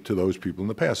relationship to those people in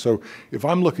the past. So if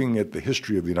I'm looking at the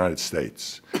history of the United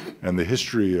States and the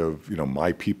history of,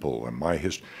 my people and my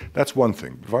history, that's one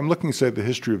thing. If I'm looking, say, at the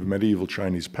history of a medieval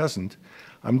Chinese peasant,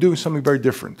 I'm doing something very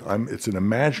different. It's an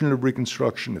imaginative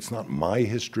reconstruction. It's not my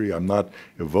history. I'm not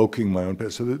evoking my own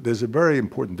past. So there's a very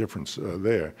important difference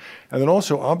there. And then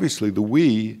also, obviously, the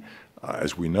we,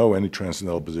 as we know, any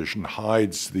transcendental position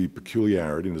hides the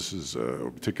peculiarity, and this is a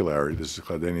particularity, this is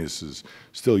Chladenius's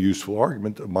still useful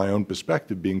argument of my own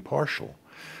perspective being partial.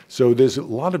 So there's a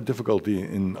lot of difficulty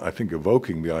in, I think,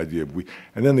 evoking the idea of we.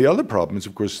 And then the other problem is,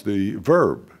 of course, the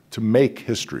verb, to make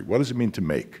history. What does it mean to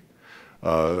make?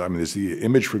 There's the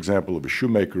image, for example, of a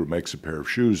shoemaker who makes a pair of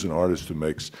shoes, an artist who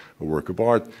makes a work of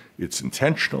art. It's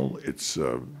intentional, it's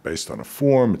based on a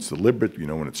form, it's deliberate,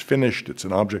 when it's finished, it's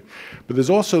an object. But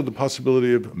there's also the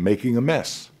possibility of making a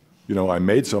mess. I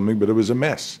made something, but it was a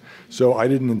mess. So I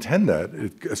didn't intend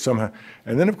that somehow.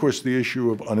 And then, of course, the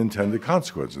issue of unintended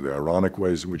consequences, the ironic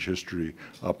ways in which history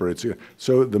operates.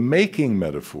 So the making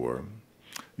metaphor,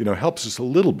 helps us a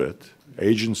little bit,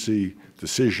 agency,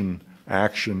 decision,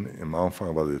 action, in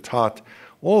enfant par l'état,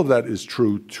 all of that is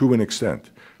true to an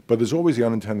extent. But there's always the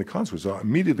unintended consequence. So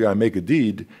immediately I make a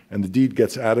deed, and the deed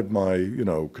gets out of my,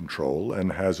 control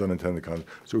and has unintended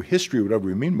consequences. So history, whatever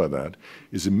we mean by that,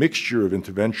 is a mixture of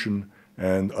intervention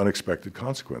and unexpected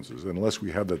consequences. And unless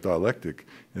we have that dialectic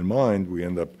in mind, we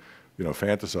end up,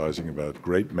 fantasizing about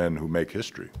great men who make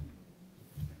history.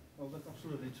 Well, that's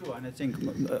absolutely true. And I think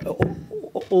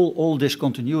all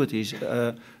discontinuities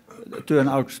turn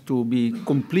out to be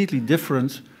completely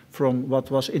different from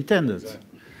what was intended.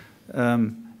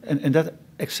 And that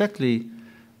exactly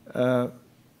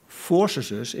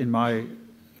forces us, in my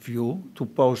view, to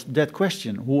pose that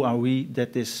question: who are we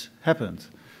that this happened?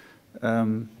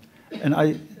 And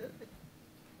I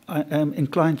am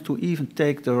inclined to even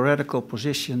take the radical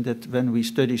position that when we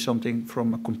study something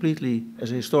from a completely, as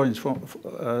historians,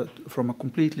 from a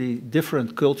completely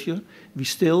different culture, we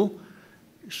still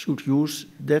should use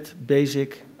that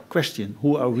basic question: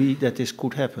 who are we that this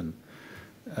could happen?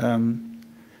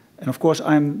 And of course,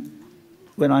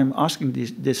 when I'm asking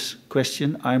this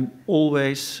question, I'm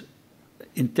always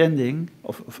intending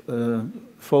of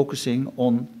focusing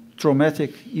on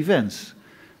traumatic events.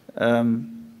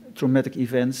 Traumatic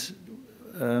events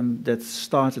that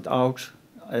started out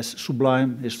as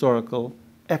sublime historical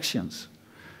actions.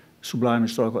 Sublime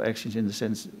historical actions in the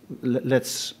sense,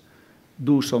 let's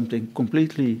do something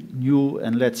completely new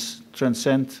and let's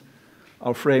transcend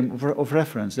our frame of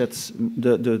reference. That's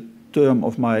the term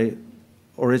of my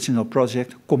original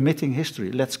project, committing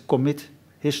history. Let's commit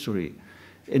history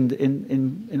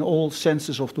in all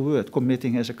senses of the word.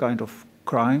 Committing as a kind of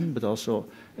crime, but also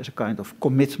as a kind of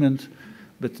commitment.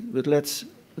 But let's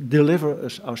deliver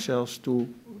ourselves to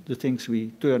the things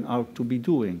we turn out to be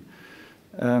doing.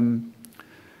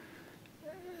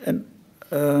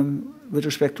 With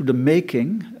respect to the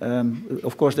making,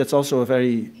 of course, that's also a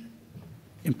very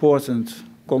important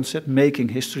concept, making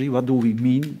history. What do we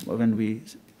mean when we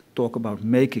talk about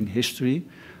making history?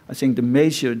 I think the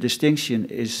major distinction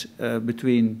is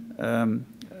between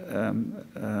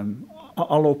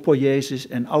allopoiesis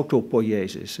and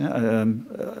autopoiesis.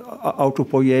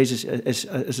 Autopoiesis,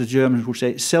 as the Germans would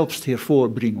say,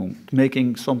 Selbstherbringung,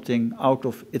 making something out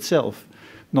of itself,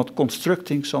 not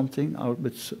constructing something out,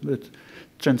 but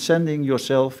transcending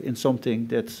yourself in something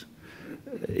that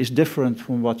is different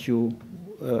from what you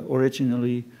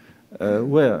originally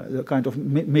were, a kind of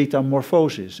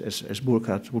metamorphosis, as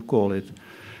Burckhardt would call it.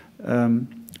 And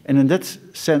in that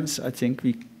sense, I think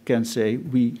we can say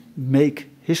we make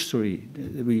history.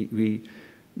 We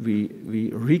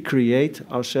recreate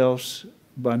ourselves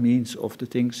by means of the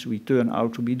things we turn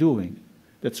out to be doing.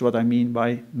 That's what I mean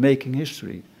by making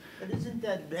history. But isn't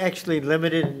that actually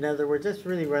limited? In other words, that's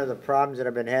really one of the problems that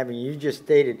I've been having. You just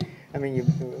stated, I mean,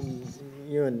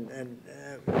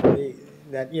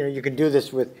 that you can do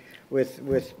this with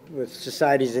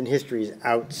societies and histories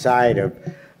outside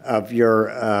of your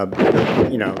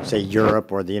say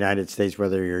Europe or the United States,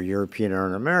 whether you're European or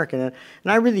an American, and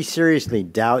I really seriously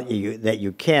doubt that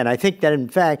you can. I think that in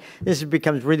fact this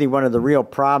becomes really one of the real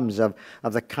problems of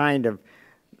the kind of,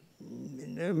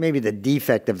 maybe the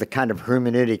defect of the kind of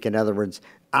hermeneutic, in other words,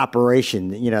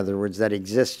 operation, in other words, that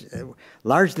exists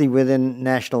largely within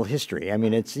national history. I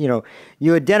mean, it's, you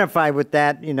identify with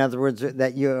that, in other words,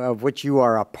 that of which you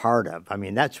are a part of. I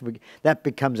mean, that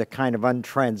becomes a kind of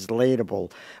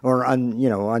untranslatable or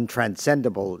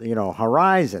untranscendable,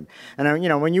 horizon.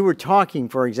 And, when you were talking,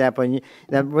 for example, in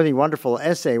that really wonderful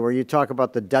essay where you talk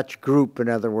about the Dutch group, in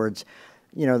other words,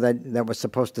 that was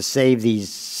supposed to save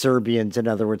these Serbians, in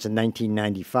other words, in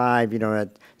 1995,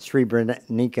 at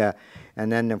Srebrenica. And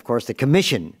then, of course, a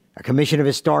commission of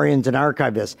historians and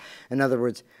archivists, in other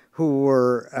words, who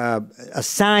were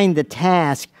assigned the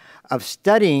task of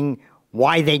studying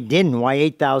why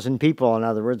 8,000 people, in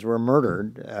other words, were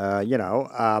murdered,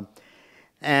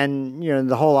 and,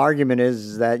 the whole argument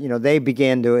is that,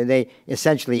 they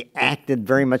essentially acted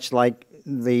very much like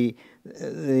the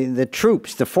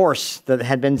troops, the force that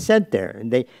had been sent there. And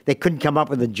they couldn't come up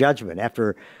with a judgment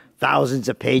after thousands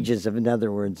of pages of, in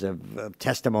other words, of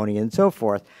testimony and so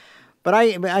forth. But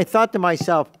I thought to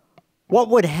myself, what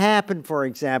would happen, for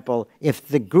example, if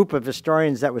the group of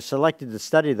historians that was selected to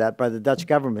study that by the Dutch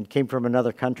government came from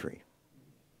another country?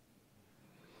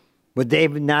 Would they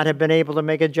not have been able to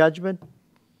make a judgment?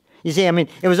 You see, I mean,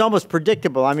 it was almost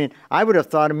predictable. I mean, I would have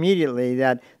thought immediately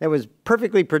that it was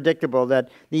perfectly predictable that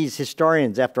these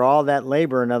historians, after all that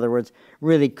labor, in other words,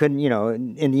 really couldn't,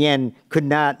 in the end, could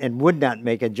not and would not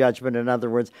make a judgment, in other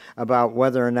words, about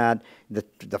whether or not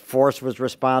the force was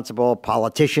responsible,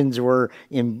 politicians were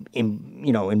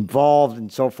involved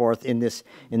and so forth in this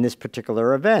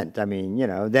particular event. I mean,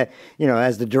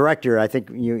 as the director, I think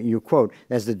you quote,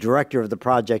 as the director of the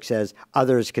project says,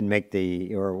 others can make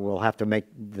or will have to make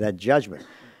that judgment.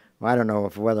 Well, I don't know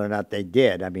whether or not they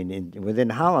did. I mean, within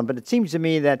Holland, but it seems to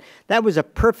me that was a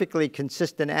perfectly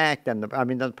consistent act on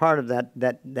the part of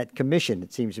that commission.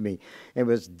 It seems to me it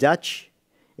was Dutch.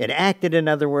 It acted, in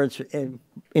other words,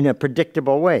 in a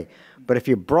predictable way. But if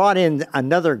you brought in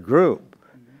another group,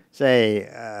 say,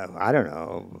 I don't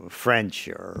know, French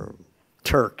or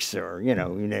Turks or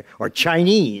or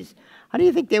Chinese, how do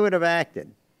you think they would have acted?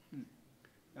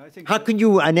 How could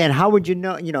you, and then how would you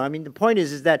know, I mean, the point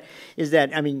is that,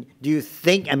 I mean, do you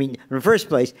think, I mean, in the first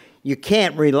place, you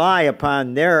can't rely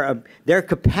upon their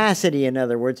capacity, in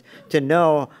other words, to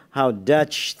know how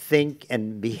Dutch think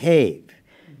and behave,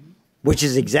 which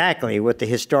is exactly what the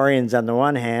historians on the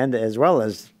one hand, as well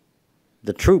as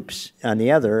the troops on the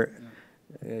other,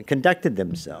 conducted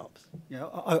themselves. Yeah,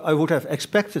 I would have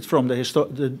expected from the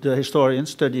historians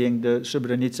studying the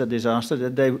Srebrenica disaster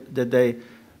that they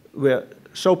were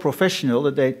so professional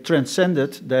that they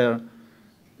transcended their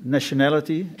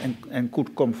nationality and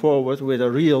could come forward with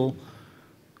a real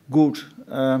good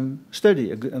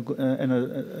study and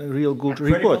a real good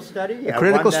report. Study? A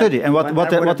critical study. And what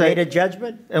they made a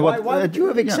judgment. And why would you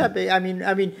have accepted? Yeah. I mean,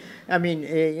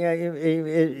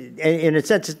 in a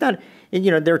sense, it's not.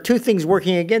 There are two things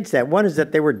working against that. One is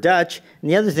that they were Dutch, and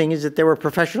the other thing is that they were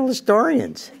professional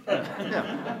historians.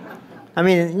 I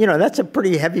mean, that's a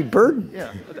pretty heavy burden.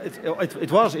 Yeah,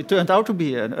 it was. It turned out to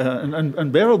be an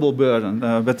unbearable burden.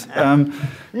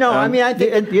 No, I mean, I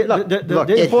think look,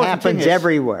 it happens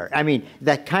everywhere. I mean,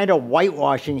 that kind of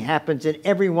whitewashing happens in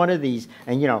every one of these,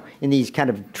 and in these kind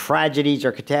of tragedies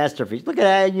or catastrophes. Look at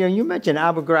that. You mentioned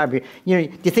Abu Ghraib. Do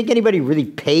you think anybody really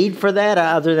paid for that,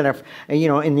 other than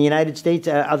in the United States,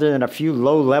 other than a few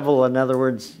low-level, in other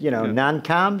words,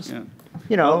 non-coms? Yeah.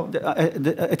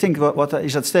 I think what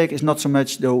is at stake is not so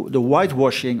much the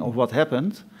whitewashing of what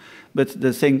happened, but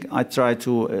the thing I tried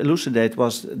to elucidate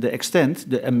was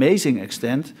the amazing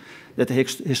extent, that the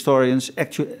historians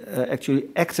actually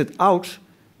acted out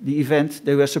the event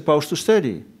they were supposed to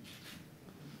study.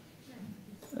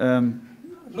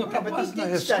 Look, it wasn't a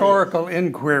historical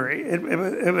inquiry.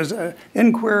 It was an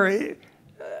inquiry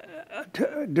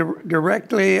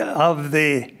directly of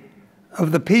the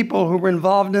people who were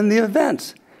involved in the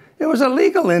events. It was a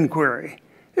legal inquiry.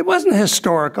 It wasn't a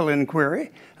historical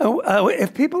inquiry.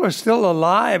 If people are still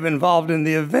alive involved in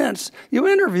the events, you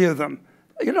interview them.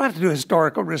 You don't have to do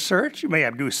historical research. You may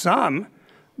have to do some,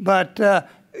 But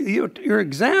your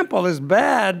example is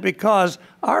bad because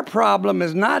our problem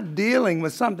is not dealing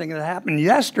with something that happened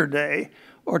yesterday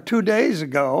or 2 days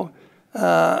ago,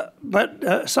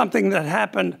 but something that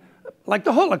happened like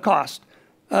the Holocaust.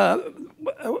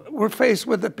 We're faced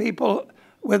with the people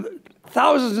with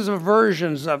thousands of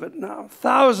versions of it now,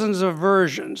 thousands of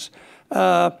versions.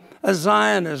 A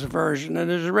Zionist version,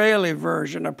 an Israeli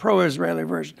version, a pro-Israeli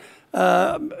version,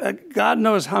 God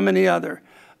knows how many other.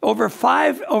 Over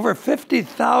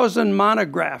 50,000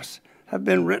 monographs have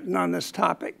been written on this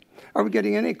topic. Are we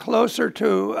getting any closer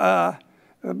to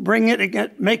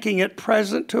making it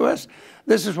present to us?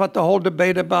 This is what the whole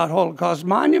debate about Holocaust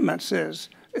monuments is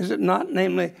it not?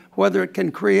 Namely, whether it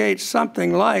can create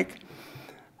something like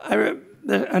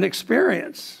an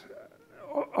experience,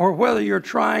 or whether you're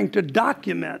trying to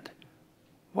document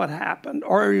what happened,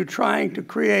 or are you trying to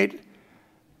create,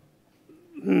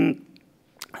 and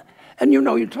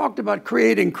you talked about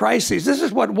creating crises. This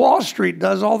is what Wall Street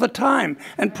does all the time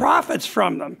and profits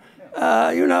from them.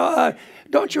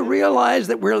 Don't you realize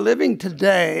that we're living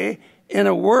today in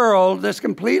a world that's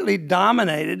completely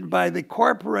dominated by the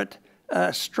corporate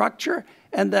structure,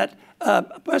 and that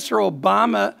Mr.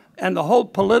 Obama and the whole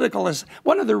political is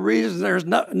one of the reasons there's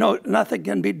nothing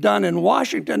can be done in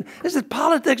Washington is that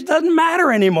politics doesn't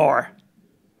matter anymore.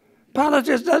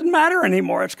 Politics doesn't matter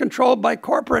anymore. It's controlled by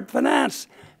corporate finance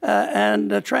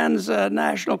and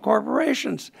transnational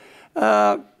corporations.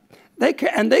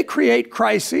 They create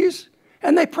crises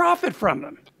and they profit from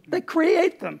them. They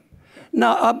create them.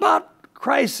 Now, about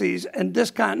crises and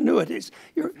discontinuities,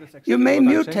 you may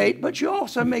mutate, but you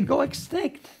also may go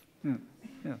extinct.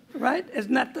 Yeah. Right?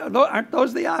 Aren't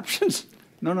those the options?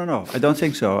 No. I don't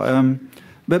think so.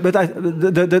 But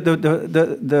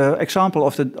the example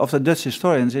of the Dutch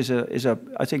historians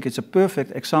I think it's a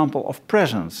perfect example of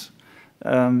presence,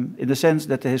 in the sense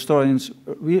that the historians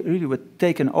really were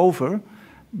taken over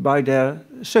by their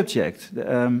subject.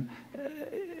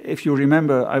 If you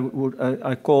remember,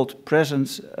 I called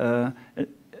presence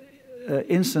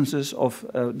instances of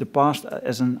the past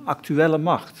as an actuele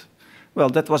Macht. Well,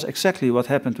 that was exactly what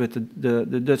happened with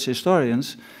the Dutch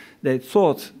historians. They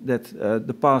thought that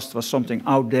the past was something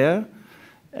out there,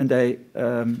 and they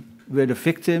were the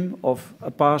victim of a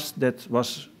past that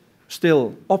was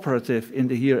still operative in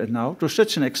the here and now, to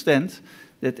such an extent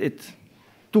that it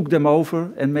took them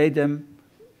over and made them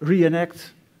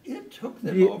reenact. It took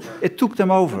them over. It took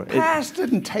them over. The past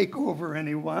didn't take over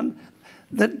anyone.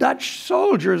 The Dutch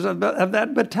soldiers of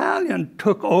that battalion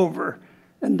took over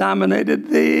and dominated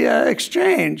the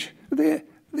exchange. The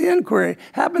inquiry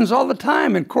happens all the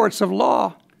time in courts of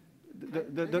law.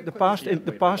 The past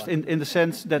in the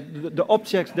sense that the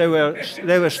objects they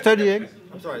were studying.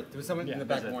 I'm sorry, there was someone in the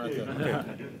back who wanted to. I'm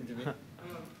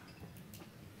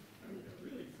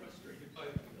really frustrated by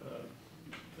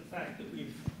the fact that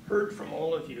we've heard from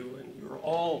all of you, and you're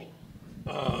all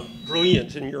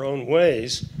brilliant in your own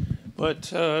ways,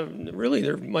 but really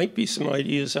there might be some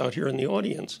ideas out here in the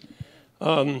audience.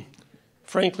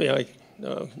 Frankly,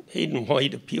 Hayden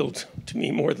White appealed to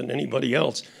me more than anybody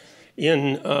else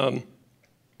in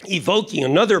evoking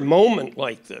another moment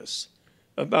like this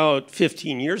about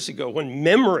 15 years ago when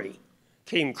memory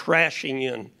came crashing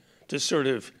in to sort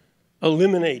of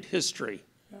eliminate history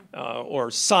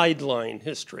or sideline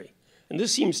history. And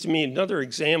this seems to me another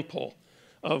example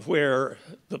of where,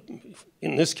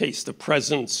 in this case, the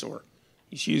presence, or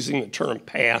he's using the term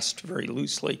past very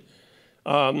loosely,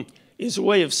 is a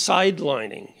way of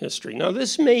sidelining history. Now,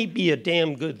 this may be a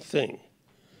damn good thing,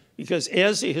 because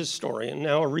as a historian,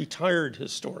 now a retired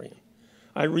historian,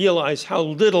 I realize how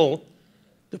little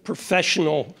the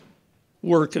professional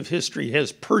work of history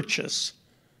has purchased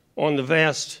on the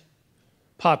vast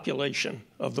population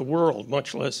of the world,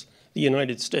 much less the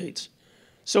United States.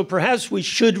 So perhaps we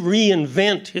should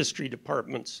reinvent history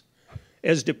departments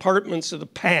as departments of the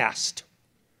past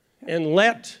and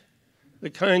let the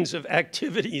kinds of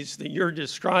activities that you're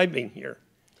describing here,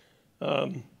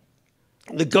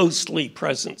 the ghostly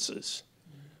presences,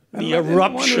 the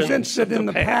eruptions of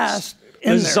the past,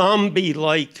 the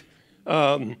zombie-like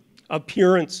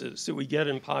appearances that we get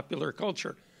in popular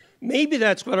culture. Maybe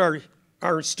that's what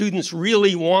our students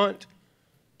really want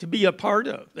to be a part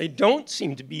of. They don't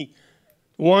seem to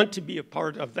want to be a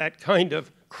part of that kind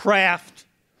of craft,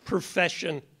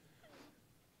 profession,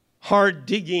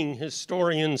 hard-digging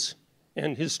historians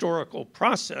and historical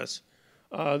process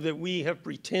that we have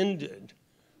pretended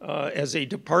as a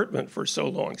department for so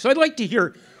long. So I'd like to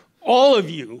hear all of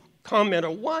you comment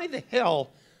on why the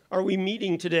hell are we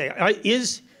meeting today?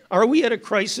 Are we at a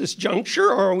crisis juncture,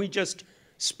 or are we just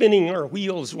spinning our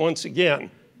wheels once again?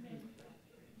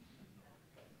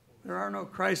 There are no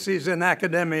crises in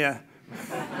academia.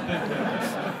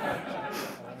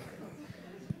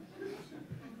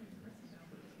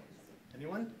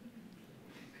 Anyone?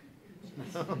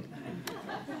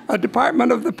 A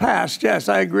department of the past, yes,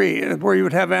 I agree, where you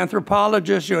would have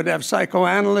anthropologists, you would have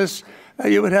psychoanalysts,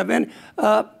 you would have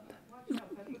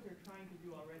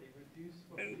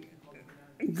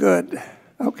good.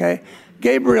 Okay.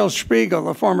 Gabriel Spiegel,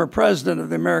 the former president of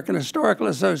the American Historical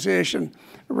Association,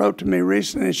 wrote to me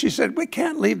recently, and she said, we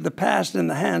can't leave the past in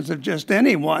the hands of just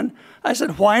anyone. I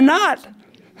said, why not?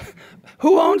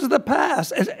 Who owns the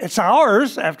past? It's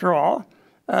ours, after all.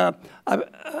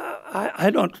 I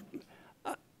don't.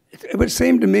 It would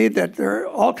seem to me that there are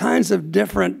all kinds of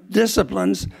different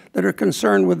disciplines that are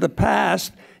concerned with the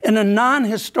past in a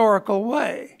non-historical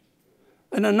way,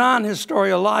 in a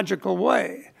non-historiological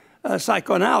way.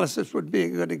 Psychoanalysis would be a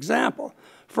good example.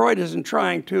 Freud isn't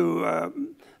trying to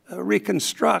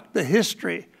reconstruct the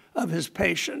history of his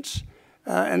patients,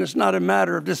 and it's not a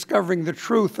matter of discovering the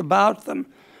truth about them.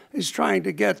 He's trying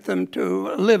to get them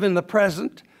to live in the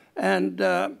present and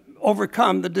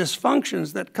overcome the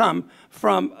dysfunctions that come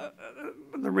from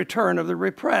the return of the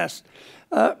repressed.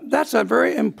 That's a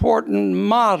very important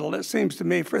model, it seems to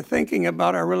me, for thinking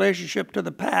about our relationship to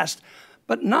the past,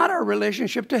 but not our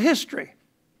relationship to history.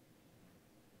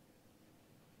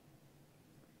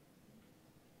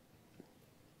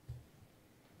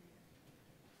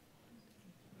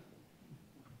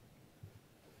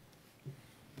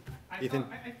 Ethan?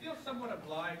 I feel somewhat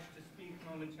obliged to speak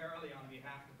momentarily on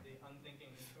behalf of the unthinking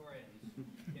historians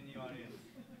in the audience,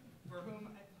 for whom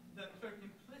the sort of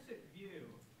implicit view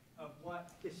of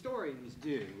what historians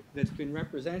do that's been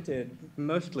represented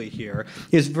mostly here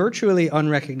is virtually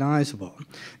unrecognizable.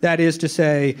 That is to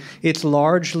say, it's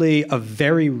largely a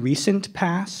very recent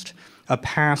past, a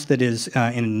past that is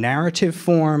in narrative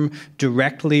form,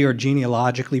 directly or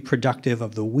genealogically productive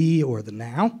of the we or the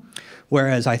now.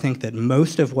 Whereas I think that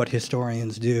most of what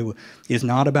historians do is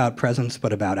not about presence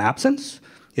but about absence.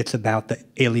 It's about the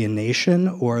alienation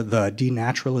or the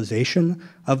denaturalization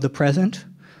of the present.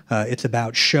 It's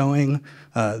about showing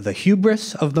the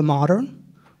hubris of the modern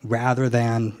rather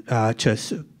than to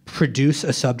produce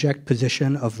a subject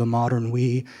position of the modern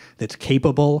we that's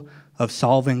capable of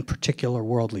solving particular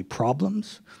worldly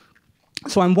problems.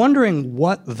 So I'm wondering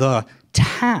what the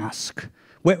task,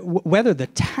 whether the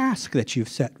task that you've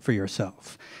set for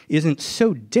yourself isn't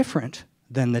so different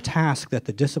than the task that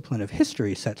the discipline of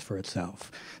history sets for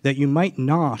itself, that you might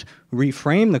not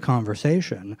reframe the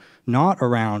conversation not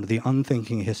around the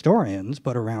unthinking historians,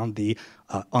 but around the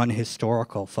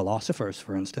unhistorical philosophers,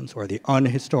 for instance, or the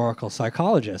unhistorical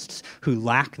psychologists who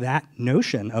lack that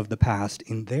notion of the past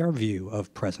in their view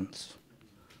of presence.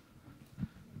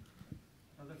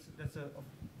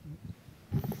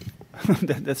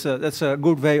 That's a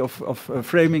good way of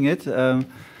framing it.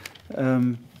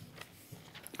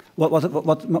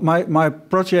 What my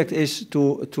project is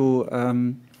to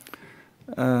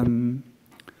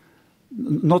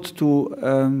not to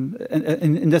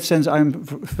in that sense I'm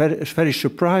very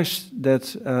surprised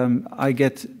that I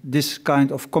get this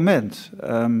kind of comment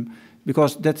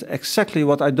because that's exactly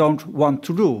what I don't want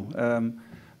to do.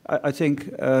 I think.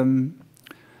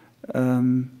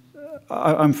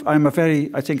 I'm a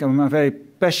very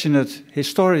passionate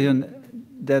historian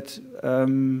that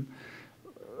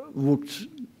would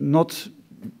not.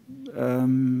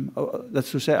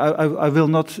 That's to say, I will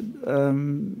not.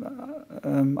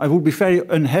 I would be very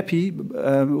unhappy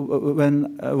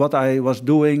when what I was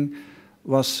doing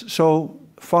was so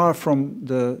far from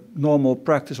the normal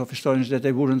practice of historians that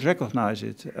they wouldn't recognize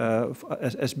it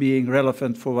as being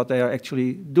relevant for what they are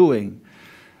actually doing,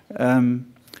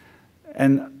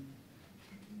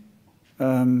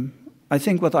 I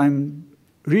think what I'm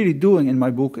really doing in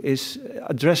my book is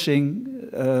addressing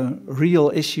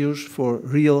real issues for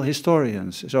real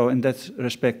historians. So in that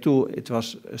respect too, it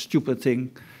was a stupid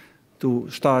thing to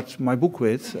start my book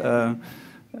with.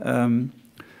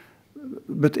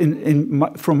 But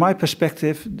from my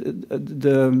perspective,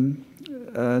 the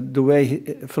way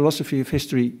philosophy of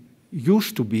history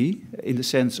used to be, in the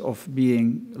sense of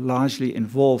being largely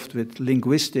involved with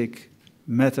linguistic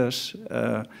matters,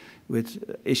 with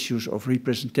issues of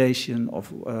representation,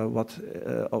 of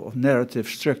of narrative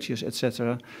structures,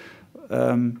 etc.,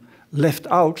 left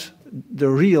out the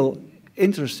real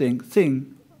interesting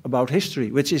thing about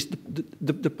history, which is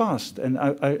the past. And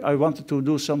I wanted to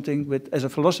do something with, as a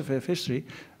philosopher of history,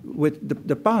 with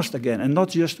the past again, and not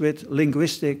just with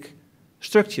linguistic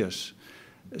structures.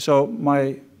 So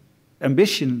my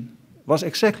ambition was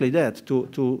exactly that,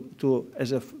 to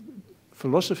as a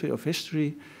philosophy of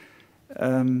history,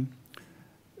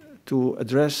 to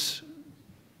address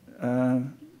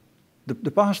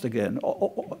the past again.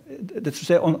 That's to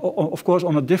say, of course,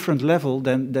 on a different level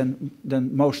than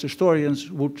most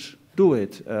historians would do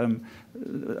it,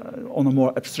 on a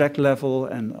more abstract level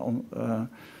and on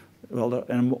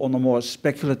on a more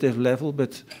speculative level.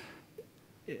 But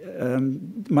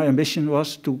my ambition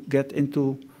was to get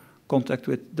into contact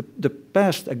with the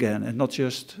past again, and not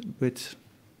just with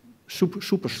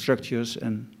superstructures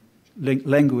and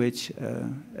language,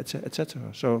 etc.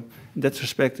 So in that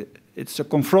respect, it's a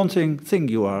confronting thing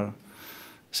you are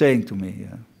saying to me.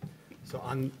 So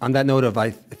on that note of,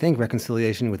 I think,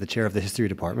 reconciliation with the chair of the history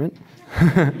department,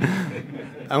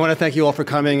 I want to thank you all for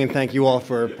coming and thank you all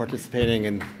for participating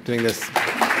and doing this.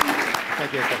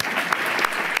 Thank you.